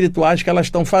estudos espirituais que elas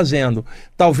estão fazendo?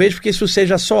 Talvez porque isso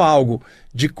seja só algo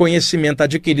de conhecimento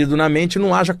adquirido na mente,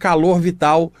 não haja calor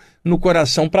vital no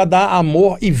coração para dar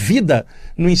amor e vida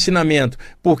no ensinamento.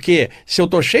 Porque se eu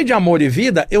estou cheio de amor e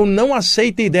vida, eu não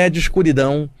aceito a ideia de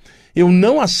escuridão, eu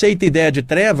não aceito a ideia de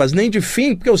trevas, nem de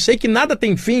fim, porque eu sei que nada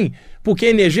tem fim, porque a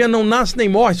energia não nasce nem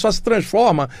morre, só se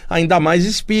transforma, ainda mais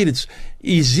espíritos.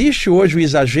 Existe hoje o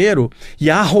exagero e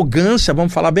a arrogância,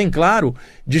 vamos falar bem claro,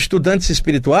 de estudantes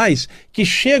espirituais que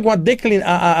chegam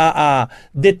a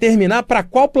determinar para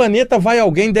qual planeta vai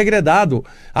alguém degradado.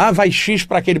 Vai X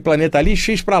para aquele planeta ali,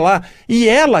 X para lá. E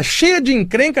ela, cheia de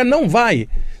encrenca, não vai.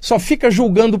 Só fica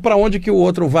julgando para onde que o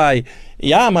outro vai.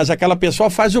 E mas aquela pessoa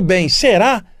faz o bem.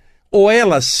 Será? Ou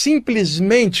ela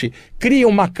simplesmente cria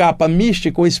uma capa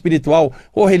mística ou espiritual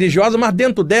ou religiosa, mas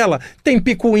dentro dela tem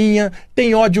picuinha,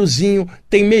 tem ódiozinho,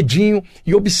 tem medinho,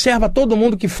 e observa todo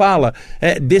mundo que fala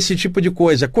desse tipo de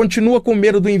coisa. Continua com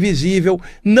medo do invisível,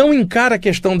 não encara a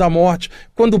questão da morte.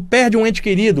 Quando perde um ente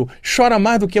querido, chora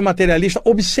mais do que materialista.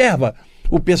 Observa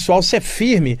o pessoal ser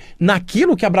firme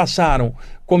naquilo que abraçaram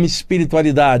como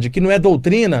espiritualidade, que não é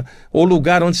doutrina ou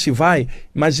lugar onde se vai,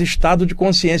 mas estado de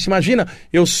consciência. Imagina,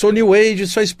 eu sou New Age,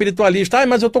 sou espiritualista,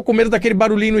 mas eu estou com medo daquele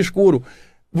barulhinho no escuro.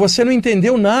 Você não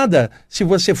entendeu nada se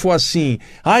você for assim.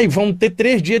 Vão ter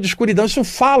 3 dias de escuridão. Isso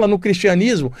fala no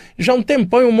cristianismo. Já há um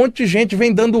tempão, um monte de gente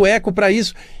vem dando eco para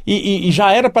isso. E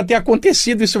já era para ter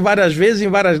acontecido isso várias vezes, em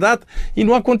várias datas, e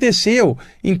não aconteceu.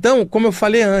 Então, como eu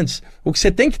falei antes, O que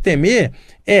você tem que temer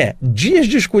é dias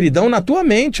de escuridão na tua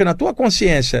mente, na tua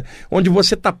consciência, onde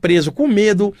você está preso com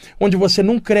medo, onde você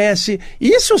não cresce.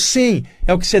 Isso sim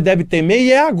é o que você deve temer,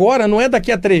 e é agora, não é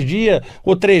daqui a 3 dias,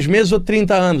 ou 3 meses, ou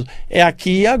 30 anos. É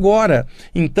aqui e agora.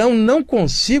 Então não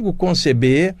consigo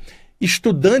conceber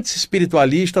estudantes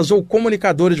espiritualistas ou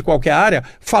comunicadores de qualquer área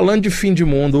falando de fim de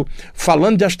mundo,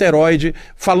 falando de asteroide,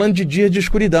 falando de dias de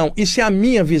escuridão. Isso é a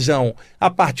minha visão, a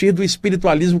partir do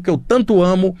espiritualismo que eu tanto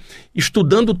amo,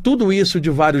 estudando tudo isso de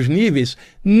vários níveis,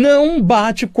 não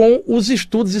bate com os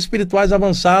estudos espirituais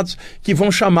avançados que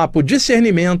vão chamar para o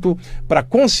discernimento, para a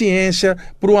consciência,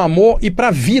 para o amor e para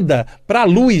a vida, para a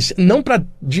luz, não para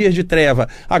dias de treva.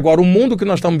 Agora, o mundo que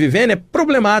nós estamos vivendo é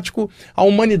problemático, a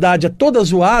humanidade é toda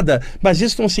zoada, mas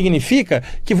isso não significa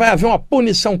que vai haver uma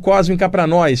punição cósmica para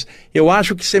nós. Eu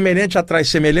acho que semelhante atrai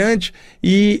semelhante,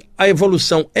 e a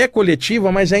evolução é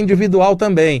coletiva, mas é individual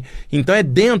também. Então é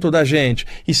dentro da gente.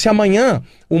 E se amanhã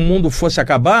o mundo fosse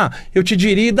acabar, eu te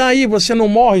diria, e daí você não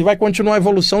morre, vai continuar a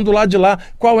evolução do lado de lá.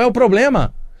 Qual é o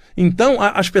problema? Então,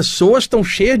 as pessoas estão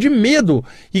cheias de medo.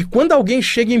 E quando alguém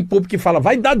chega em público e fala,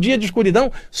 vai dar dia de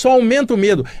escuridão, só aumenta o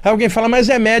medo. Aí alguém fala, mas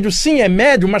é médium. Sim, é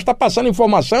médium, mas está passando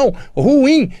informação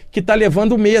ruim que está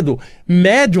levando medo.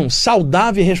 Médium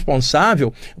saudável e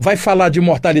responsável vai falar de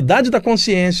imortalidade da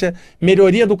consciência,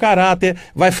 melhoria do caráter,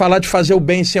 vai falar de fazer o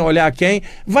bem sem olhar a quem,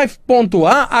 vai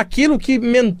pontuar aquilo que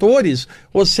mentores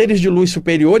ou seres de luz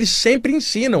superiores sempre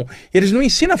ensinam. Eles não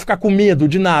ensinam a ficar com medo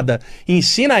de nada.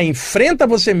 Ensina a enfrenta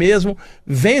você mesmo,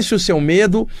 vence o seu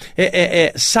medo,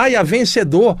 saia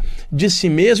vencedor de si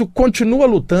mesmo, continua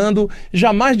lutando,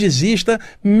 jamais desista,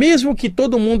 mesmo que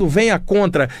todo mundo venha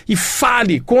contra e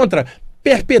fale contra,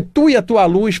 perpetue a tua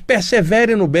luz,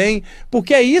 persevere no bem,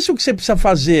 porque é isso que você precisa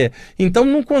fazer. Então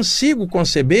não consigo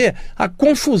conceber a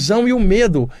confusão e o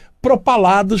medo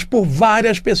propalados por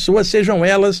várias pessoas, sejam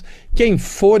elas quem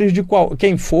for de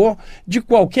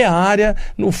qualquer área.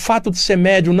 No fato de ser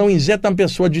médium não isenta uma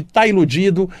pessoa de estar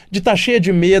iludido, de estar cheia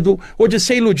de medo, ou de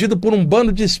ser iludido por um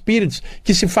bando de espíritos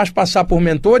que se faz passar por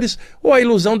mentores, ou a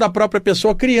ilusão da própria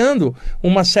pessoa criando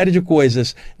uma série de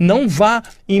coisas. Não vá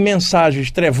em mensagens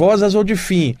trevosas ou de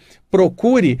fim.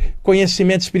 Procure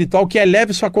conhecimento espiritual que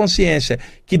eleve sua consciência,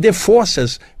 que dê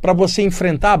forças para você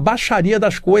enfrentar a baixaria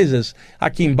das coisas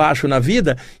aqui embaixo na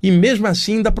vida, e mesmo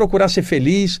assim ainda procurar ser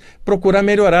feliz, procurar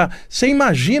melhorar. Você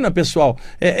imagina, pessoal,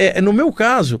 no meu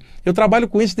caso, eu trabalho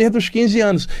com isso desde os 15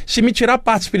 anos. Se me tirar a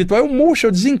parte espiritual, eu murcho,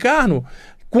 eu desencarno.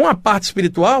 Com a parte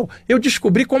espiritual, eu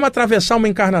descobri como atravessar uma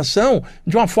encarnação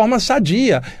de uma forma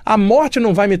sadia. A morte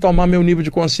não vai me tomar meu nível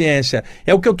de consciência.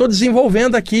 É o que eu estou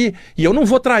desenvolvendo aqui. E eu não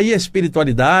vou trair a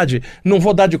espiritualidade, não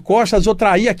vou dar de costas ou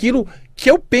trair aquilo que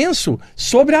eu penso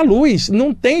sobre a luz.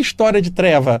 Não tem história de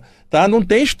treva, tá? Não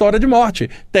tem história de morte.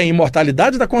 Tem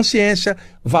imortalidade da consciência,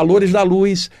 valores da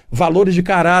luz, valores de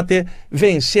caráter,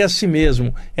 vencer a si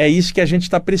mesmo. É isso que a gente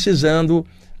está precisando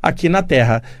aqui na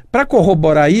Terra. Para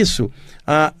corroborar isso,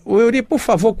 Euri, por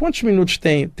favor, quantos minutos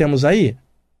temos aí?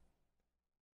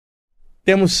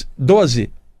 Temos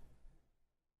 12.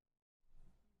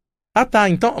 Ah, tá.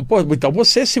 Então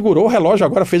você segurou o relógio,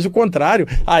 agora fez o contrário.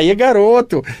 Aí,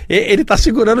 garoto, ele está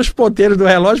segurando os ponteiros do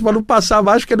relógio para não passar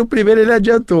mais, porque no primeiro ele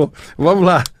adiantou. Vamos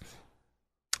lá.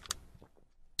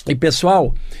 E,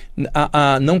 pessoal,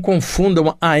 não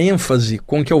confundam a ênfase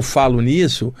com que eu falo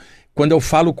nisso. Quando eu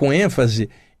falo com ênfase,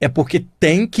 é porque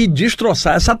tem que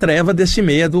destroçar essa treva desse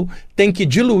medo, tem que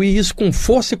diluir isso com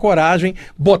força e coragem,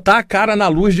 botar a cara na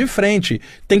luz de frente,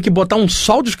 tem que botar um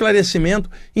sol de esclarecimento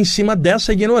em cima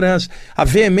dessa ignorância. A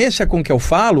veemência com que eu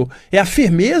falo é a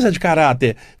firmeza de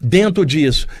caráter dentro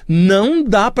disso. Não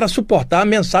dá para suportar a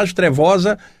mensagem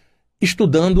trevosa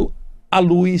estudando a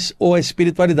luz ou a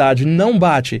espiritualidade. Não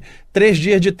bate. 3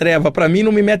 dias de treva, para mim,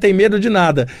 não me metem medo de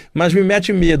nada, mas me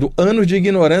mete medo. Anos de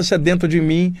ignorância dentro de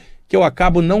mim, que eu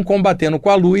acabo não combatendo com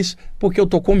a luz, porque eu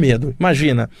estou com medo.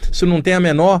 Imagina, isso não tem a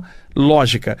menor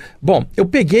lógica. Bom, eu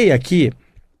peguei aqui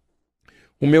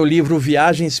o meu livro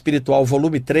Viagem Espiritual,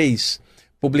 volume 3,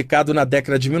 publicado na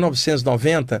década de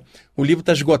 1990. O livro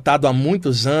está esgotado há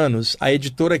muitos anos. A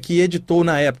editora que editou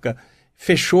na época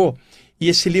fechou. E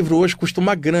esse livro hoje custa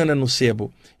uma grana no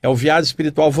sebo. É o Viagem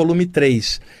Espiritual, volume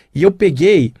 3. E eu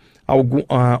peguei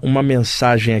uma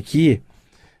mensagem aqui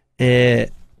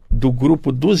do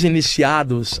grupo dos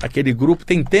iniciados. Aquele grupo,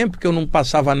 tem tempo que eu não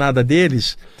passava nada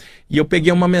deles. E eu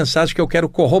peguei uma mensagem que eu quero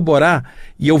corroborar.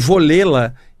 E eu vou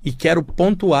lê-la e quero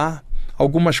pontuar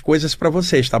algumas coisas para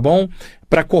vocês, tá bom?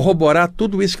 Para corroborar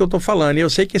tudo isso que eu estou falando. E eu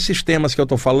sei que esses temas que eu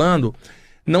estou falando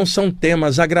não são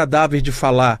temas agradáveis de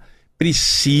falar.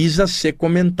 Precisa ser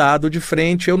comentado de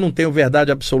frente. Eu não tenho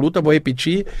verdade absoluta, vou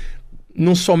repetir,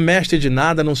 não sou mestre de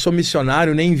nada, não sou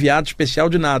missionário, nem enviado especial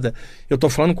de nada. Eu estou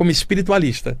falando como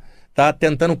espiritualista, tá?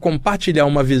 Tentando compartilhar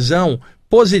uma visão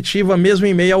positiva mesmo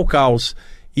em meio ao caos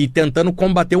e tentando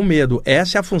combater o medo.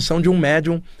 Essa é a função de um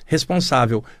médium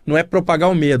responsável. Não é propagar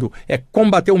o medo, é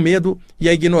combater o medo e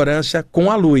a ignorância com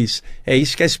a luz. É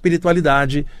isso que a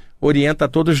espiritualidade orienta a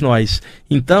todos nós.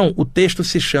 Então, o texto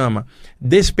se chama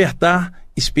Despertar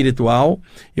Espiritual.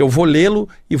 Eu vou lê-lo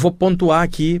e vou pontuar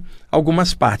aqui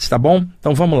algumas partes, tá bom?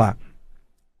 Então vamos lá.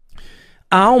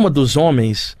 A alma dos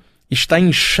homens está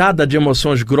inchada de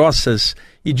emoções grossas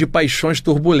e de paixões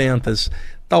turbulentas.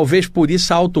 Talvez por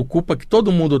isso a autoculpa que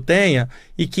todo mundo tenha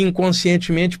e que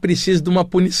inconscientemente precisa de uma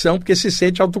punição porque se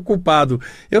sente autoculpado.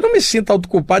 Eu não me sinto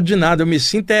autoculpado de nada, eu me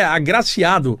sinto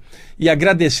agraciado e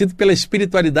agradecido pela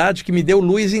espiritualidade que me deu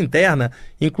luz interna,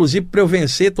 inclusive para eu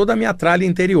vencer toda a minha tralha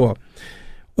interior.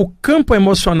 O campo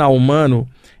emocional humano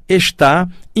está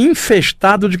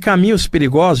infestado de caminhos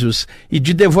perigosos e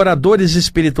de devoradores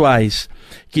espirituais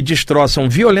que destroçam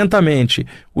violentamente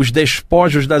os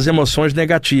despojos das emoções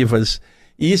negativas.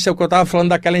 E isso é o que eu estava falando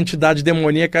daquela entidade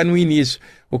demoníaca no início.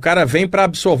 O cara vem para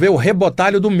absorver o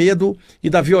rebotalho do medo e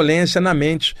da violência na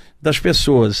mente das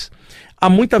pessoas. Há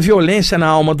muita violência na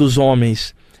alma dos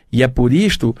homens e é por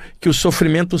isto que o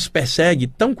sofrimento os persegue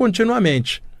tão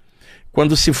continuamente.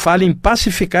 Quando se fala em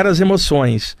pacificar as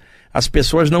emoções, as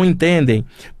pessoas não entendem,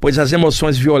 pois as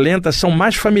emoções violentas são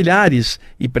mais familiares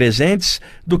e presentes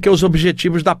do que os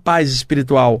objetivos da paz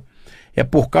espiritual. É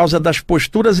por causa das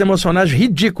posturas emocionais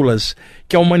ridículas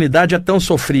que a humanidade é tão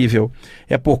sofrível.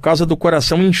 É por causa do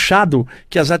coração inchado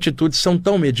que as atitudes são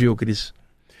tão medíocres.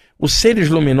 Os seres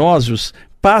luminosos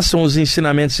passam os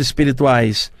ensinamentos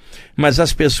espirituais, mas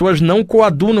as pessoas não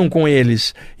coadunam com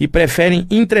eles e preferem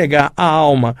entregar a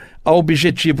alma a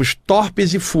objetivos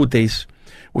torpes e fúteis.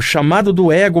 O chamado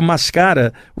do ego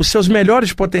mascara os seus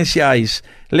melhores potenciais,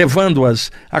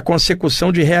 levando-as à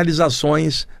consecução de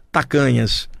realizações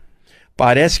tacanhas.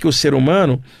 Parece que o ser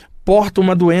humano porta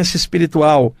uma doença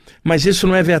espiritual, mas isso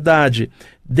não é verdade.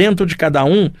 Dentro de cada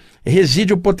um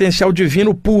reside o potencial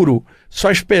divino puro,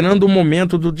 só esperando o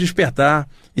momento do despertar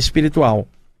espiritual.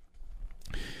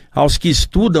 Aos que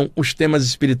estudam os temas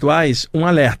espirituais, um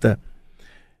alerta.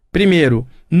 Primeiro,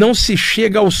 não se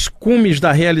chega aos cumes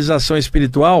da realização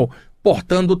espiritual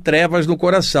portando trevas no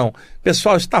coração.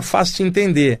 Pessoal, está fácil de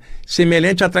entender.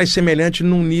 Semelhante atrai semelhante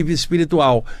num nível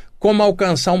espiritual. Como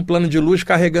alcançar um plano de luz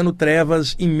carregando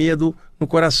trevas e medo no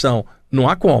coração? Não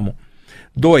há como.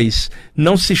 2.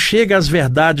 Não se chega às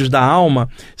verdades da alma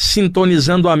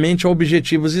sintonizando a mente a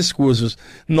objetivos escusos.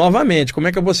 Novamente, como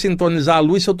é que eu vou sintonizar a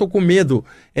luz se eu estou com medo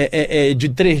de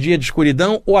 3 dias de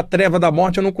escuridão ou a treva da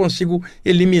morte? Eu não consigo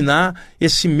eliminar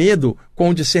esse medo com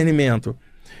o discernimento.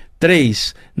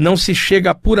 3. Não se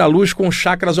chega a pura luz com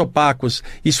chakras opacos.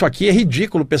 Isso aqui é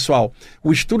ridículo, pessoal.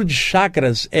 O estudo de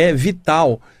chakras é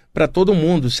vital para todo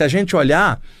mundo. Se a gente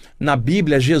olhar na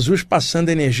Bíblia, Jesus passando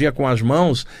energia com as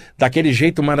mãos, daquele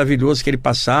jeito maravilhoso que ele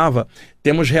passava,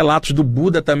 temos relatos do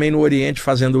Buda também no Oriente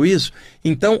fazendo isso.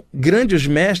 Então, grandes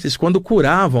mestres, quando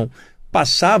curavam,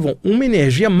 passavam uma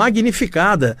energia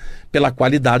magnificada pela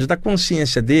qualidade da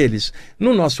consciência deles.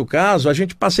 No nosso caso, a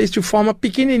gente passa isso de forma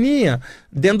pequenininha,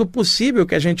 dentro do possível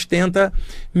que a gente tenta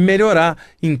melhorar.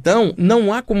 Então,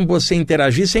 não há como você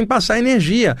interagir sem passar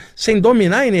energia, sem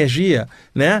dominar a energia,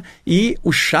 né? E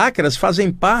os chakras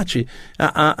fazem parte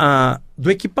do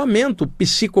equipamento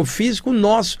psicofísico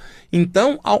nosso.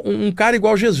 Então, um cara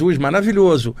igual Jesus,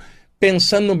 maravilhoso,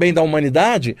 pensando no bem da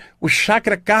humanidade, o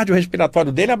chakra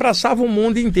cardiorrespiratório dele abraçava o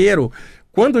mundo inteiro.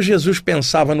 Quando Jesus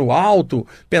pensava no alto,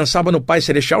 pensava no Pai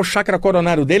Celestial, o chakra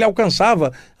coronário dele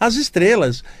alcançava as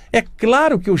estrelas. É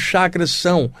claro que os chakras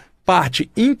são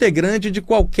parte integrante de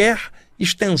qualquer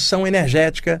extensão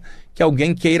energética que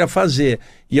alguém queira fazer.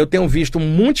 E eu tenho visto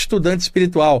muito estudante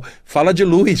espiritual, fala de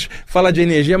luz, fala de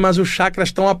energia, mas os chakras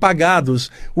estão apagados,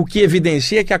 o que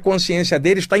evidencia que a consciência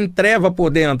dele está em treva por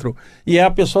dentro. E a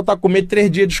pessoa está com medo de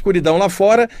 3 dias de escuridão lá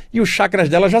fora e os chakras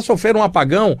dela já sofreram um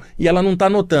apagão e ela não está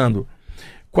notando.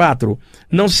 4.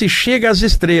 Não se chega às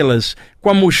estrelas com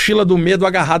a mochila do medo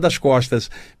agarrada às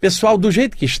costas. Pessoal, do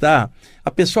jeito que está,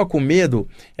 a pessoa com medo,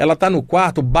 ela está no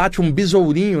quarto, bate um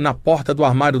besourinho na porta do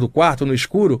armário do quarto, no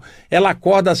escuro, ela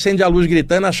acorda, acende a luz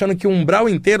gritando, achando que o umbral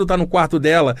inteiro está no quarto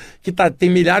dela, que tem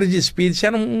milhares de espíritos.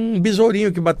 Era um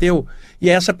besourinho que bateu. E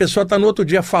essa pessoa está no outro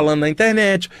dia falando na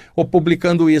internet, ou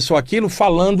publicando isso ou aquilo,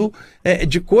 falando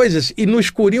de coisas, e no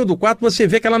escurinho do quarto você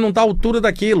vê que ela não está à altura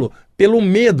daquilo, pelo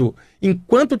medo.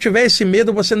 Enquanto tiver esse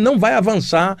medo, você não vai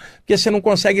avançar, porque você não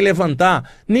consegue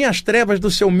levantar nem as trevas do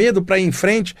seu medo para ir em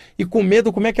frente. E com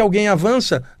medo, como é que alguém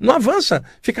avança? Não avança,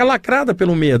 fica lacrada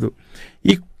pelo medo.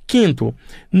 E Quinto,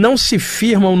 não se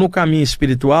firmam no caminho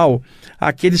espiritual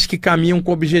aqueles que caminham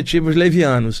com objetivos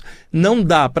levianos. Não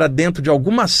dá para dentro de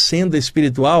alguma senda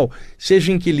espiritual,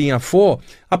 seja em que linha for,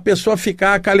 a pessoa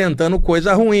ficar acalentando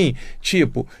coisa ruim.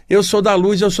 Tipo, eu sou da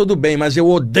luz, eu sou do bem, mas eu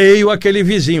odeio aquele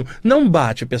vizinho. Não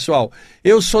bate, pessoal.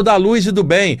 Eu sou da luz e do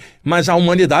bem, mas a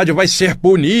humanidade vai ser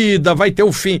punida, vai ter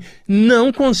o fim.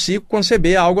 Não consigo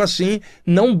conceber algo assim.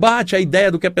 Não bate a ideia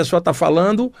do que a pessoa está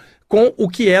falando com o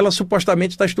que ela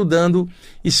supostamente está estudando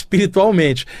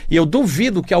espiritualmente. E eu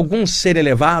duvido que algum ser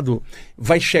elevado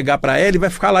vai chegar para ela e vai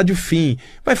ficar lá de fim.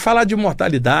 Vai falar de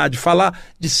imortalidade, falar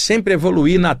de sempre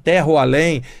evoluir na Terra ou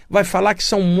além, vai falar que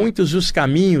são muitos os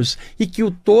caminhos e que o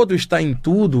todo está em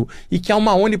tudo e que há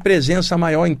uma onipresença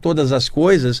maior em todas as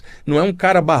coisas. Não é um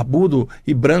cara barbudo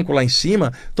e branco lá em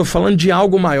cima. Estou falando de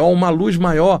algo maior, uma luz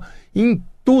maior em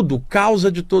tudo,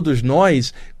 causa de todos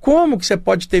nós. Como que você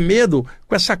pode ter medo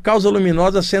com essa causa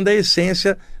luminosa sendo a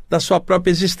essência da sua própria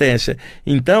existência?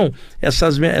 Então,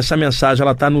 essa mensagem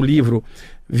ela está no livro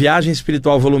Viagem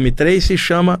Espiritual, volume 3, se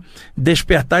chama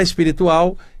Despertar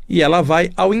Espiritual, e ela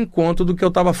vai ao encontro do que eu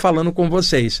estava falando com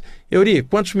vocês. Euri,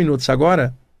 quantos minutos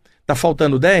agora? Está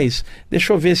faltando 10?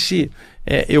 Deixa eu ver se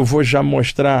eu vou já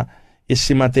mostrar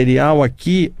esse material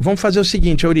aqui. Vamos fazer o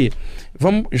seguinte, Euri,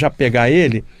 vamos já pegar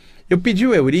ele. Eu pedi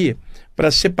o Euri para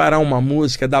separar uma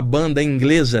música da banda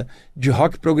inglesa de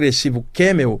rock progressivo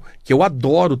Camel, que eu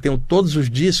adoro, tenho todos os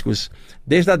discos,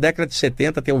 desde a década de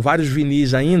 70, tenho vários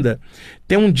vinis ainda.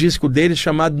 Tem um disco deles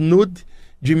chamado Nude,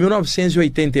 de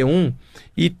 1981,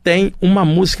 e tem uma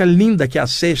música linda, que é a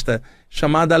sexta,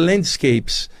 chamada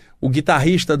Landscapes. O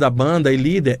guitarrista da banda e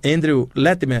líder, Andrew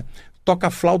Latimer, toca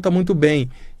flauta muito bem,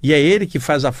 e é ele que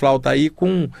faz a flauta aí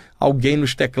com alguém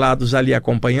nos teclados ali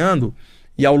acompanhando.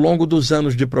 E ao longo dos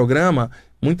anos de programa,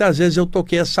 muitas vezes eu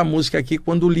toquei essa música aqui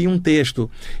quando li um texto.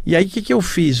 E aí o que eu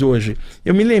fiz hoje?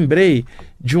 Eu me lembrei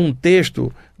de um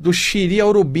texto do Shri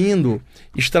Aurobindo,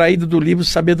 extraído do livro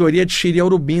Sabedoria de Shri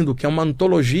Aurobindo, que é uma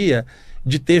antologia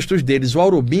de textos deles. O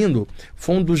Aurobindo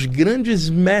foi um dos grandes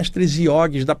mestres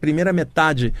yogis da primeira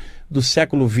metade do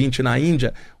século XX na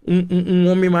Índia, um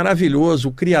homem maravilhoso,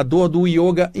 o criador do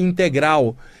yoga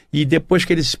integral. E depois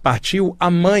que ele se partiu,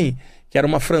 a mãe, que era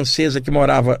uma francesa que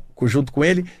morava junto com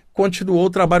ele, continuou o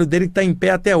trabalho dele, que está em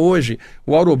pé até hoje.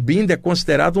 O Aurobindo é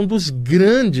considerado um dos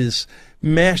grandes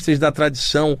mestres da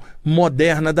tradição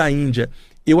moderna da Índia.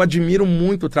 Eu admiro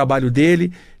muito o trabalho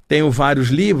dele, tenho vários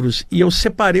livros, e eu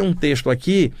separei um texto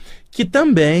aqui que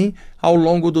também, ao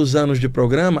longo dos anos de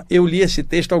programa, eu li esse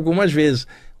texto algumas vezes.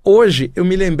 Hoje eu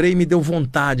me lembrei e me deu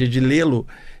vontade de lê-lo.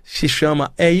 Se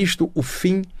chama É Isto o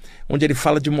Fim?, onde ele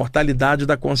fala de mortalidade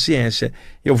da consciência.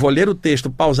 Eu vou ler o texto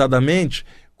pausadamente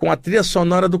com a trilha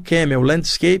sonora do Camel,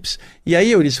 Landscapes, e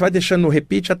aí, Eurice, vai deixando no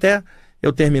repeat até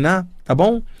eu terminar, tá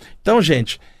bom? Então,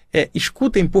 gente,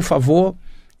 escutem, por favor,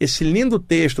 esse lindo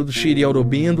texto do Shri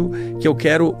Aurobindo, que eu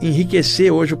quero enriquecer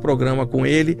hoje o programa com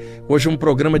ele. Hoje um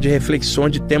programa de reflexão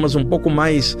de temas um pouco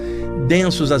mais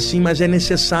densos assim, mas é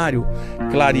necessário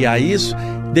clarear isso.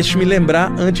 Deixe-me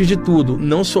lembrar, antes de tudo,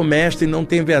 não sou mestre, não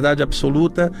tenho verdade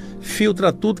absoluta,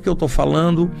 filtra tudo que eu estou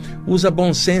falando, usa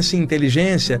bom senso e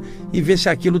inteligência e vê se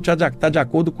aquilo está de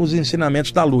acordo com os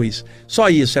ensinamentos da luz. Só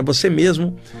isso, é você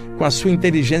mesmo, com a sua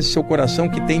inteligência e seu coração,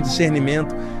 que tem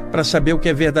discernimento para saber o que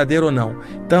é verdadeiro ou não.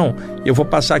 Então, eu vou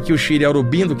passar aqui o Shri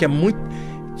Aurobindo,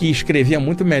 que escrevia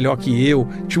muito melhor que eu,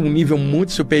 tinha um nível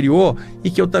muito superior e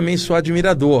que eu também sou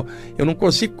admirador. Eu não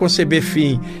consigo conceber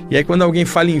fim. E aí quando alguém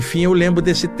fala em fim, eu lembro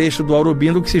desse texto do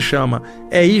Aurobindo que se chama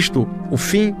É Isto o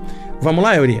Fim? Vamos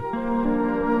lá, Euri?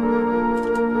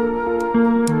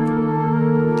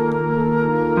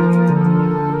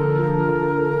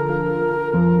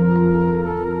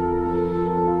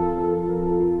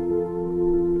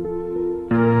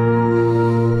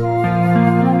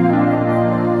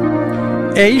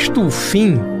 É isto o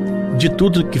fim de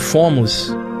tudo que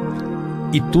fomos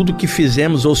e tudo que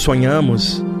fizemos ou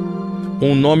sonhamos,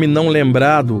 um nome não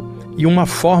lembrado e uma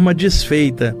forma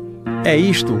desfeita. É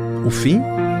isto o fim?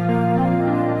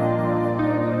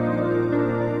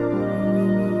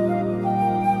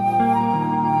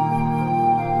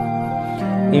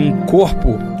 Um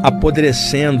corpo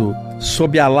apodrecendo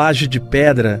sob a laje de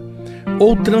pedra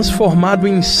ou transformado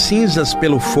em cinzas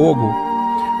pelo fogo,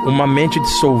 uma mente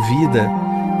dissolvida,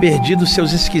 perdidos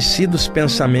seus esquecidos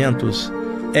pensamentos.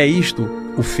 É isto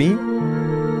o fim?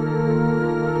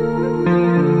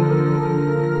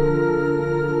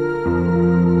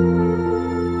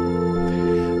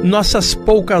 Nossas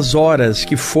poucas horas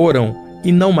que foram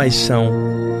e não mais são,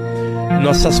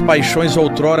 nossas paixões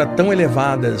outrora tão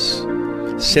elevadas,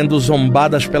 sendo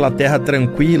zombadas pela terra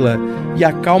tranquila e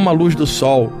a calma luz do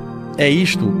sol. É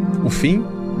isto o fim?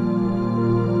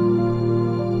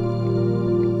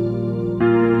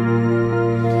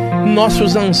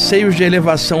 Nossos anseios de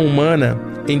elevação humana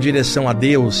em direção a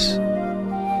Deus,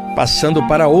 passando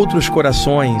para outros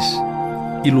corações,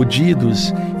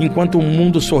 iludidos, enquanto o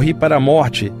mundo sorri para a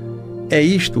morte, é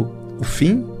isto o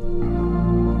fim?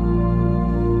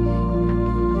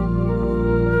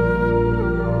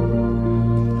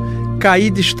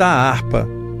 Caída está a harpa,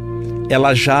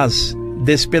 ela jaz,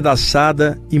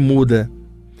 despedaçada e muda.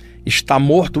 Está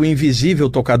morto o invisível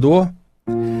tocador?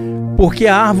 Porque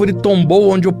a árvore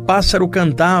tombou onde o pássaro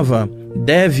cantava,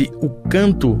 deve o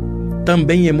canto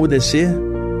também emudecer?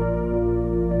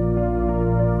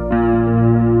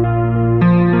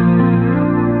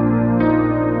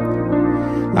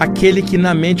 Aquele que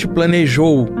na mente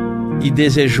planejou e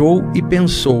desejou e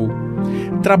pensou,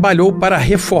 trabalhou para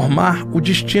reformar o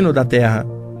destino da terra.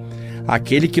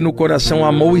 Aquele que no coração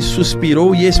amou e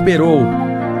suspirou e esperou,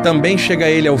 também chega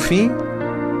ele ao fim?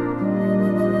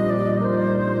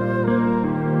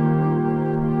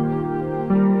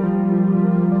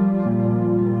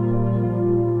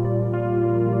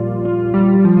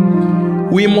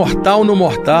 O imortal no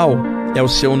mortal é o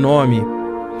seu nome.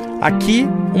 Aqui,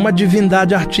 uma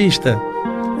divindade artista,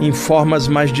 em formas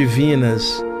mais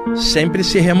divinas, sempre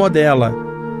se remodela,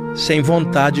 sem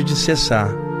vontade de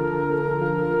cessar.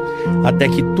 Até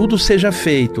que tudo seja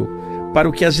feito para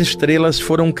o que as estrelas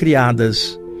foram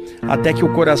criadas, até que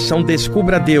o coração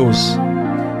descubra Deus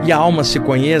e a alma se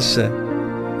conheça,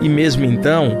 e mesmo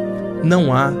então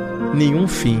não há nenhum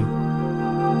fim.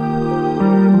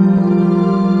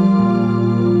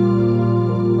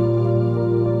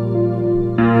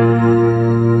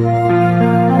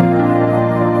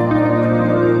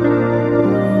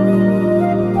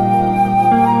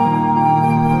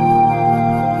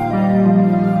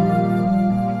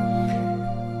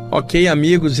 Ok,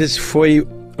 amigos, esse foi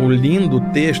o lindo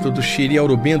texto do Chiri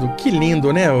Aurobindo. Que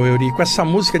lindo, né, Euri? Com essa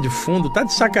música de fundo, tá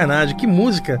de sacanagem. Que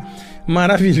música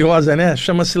maravilhosa, né?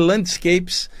 Chama-se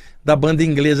Landscapes, da banda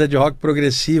inglesa de rock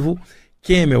progressivo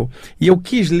Camel. E eu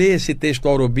quis ler esse texto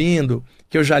Aurobindo,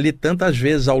 que eu já li tantas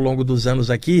vezes ao longo dos anos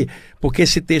aqui, porque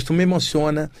esse texto me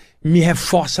emociona, me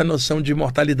reforça a noção de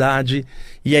imortalidade,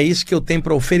 e é isso que eu tenho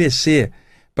para oferecer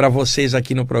para vocês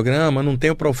aqui no programa. Não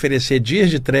tenho para oferecer dias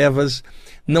de trevas,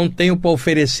 não tenho para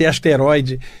oferecer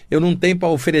asteroide, eu não tenho para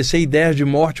oferecer ideias de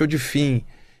morte ou de fim.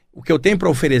 O que eu tenho para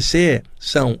oferecer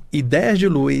são ideias de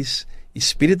luz,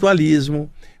 espiritualismo,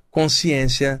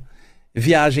 consciência,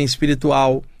 viagem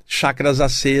espiritual, chakras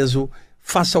aceso,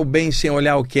 faça o bem sem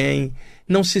olhar o quem,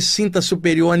 não se sinta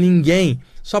superior a ninguém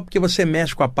só porque você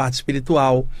mexe com a parte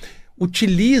espiritual.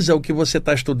 Utiliza o que você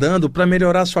está estudando para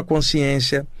melhorar sua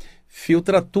consciência.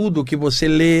 Filtra tudo o que você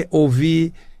lê,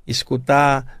 ouvir,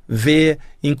 escutar, ver,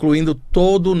 incluindo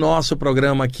todo o nosso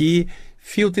programa aqui.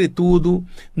 Filtre tudo,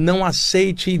 não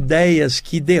aceite ideias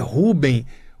que derrubem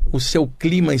o seu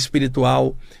clima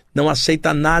espiritual, não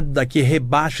aceita nada que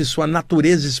rebaixe sua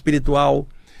natureza espiritual.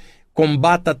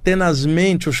 Combata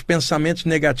tenazmente os pensamentos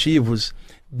negativos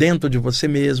dentro de você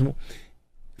mesmo.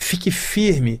 Fique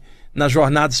firme na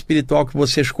jornada espiritual que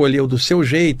você escolheu do seu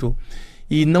jeito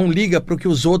e não liga para o que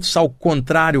os outros, ao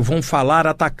contrário, vão falar,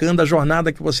 atacando a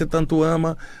jornada que você tanto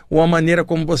ama ou a maneira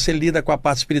como você lida com a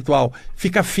parte espiritual.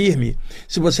 Fica firme.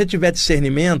 Se você tiver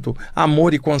discernimento,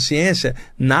 amor e consciência,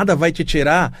 nada vai te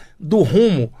tirar do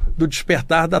rumo do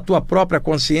despertar da tua própria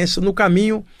consciência no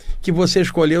caminho que você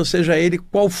escolheu, seja ele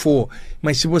qual for.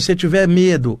 Mas se você tiver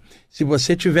medo, se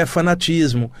você tiver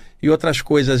fanatismo e outras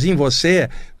coisas em você,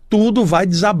 tudo vai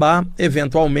desabar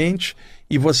eventualmente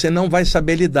e você não vai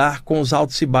saber lidar com os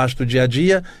altos e baixos do dia a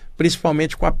dia,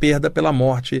 principalmente com a perda pela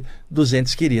morte dos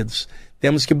entes queridos.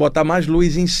 Temos que botar mais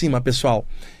luz em cima, pessoal.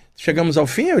 Chegamos ao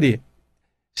fim, Euri?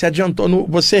 Se adiantou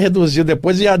você reduziu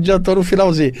depois e adiantou no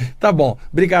finalzinho. Tá bom.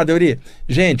 Obrigado, Euri.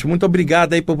 Gente, muito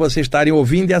obrigado aí por vocês estarem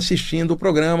ouvindo e assistindo o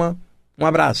programa. Um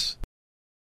abraço.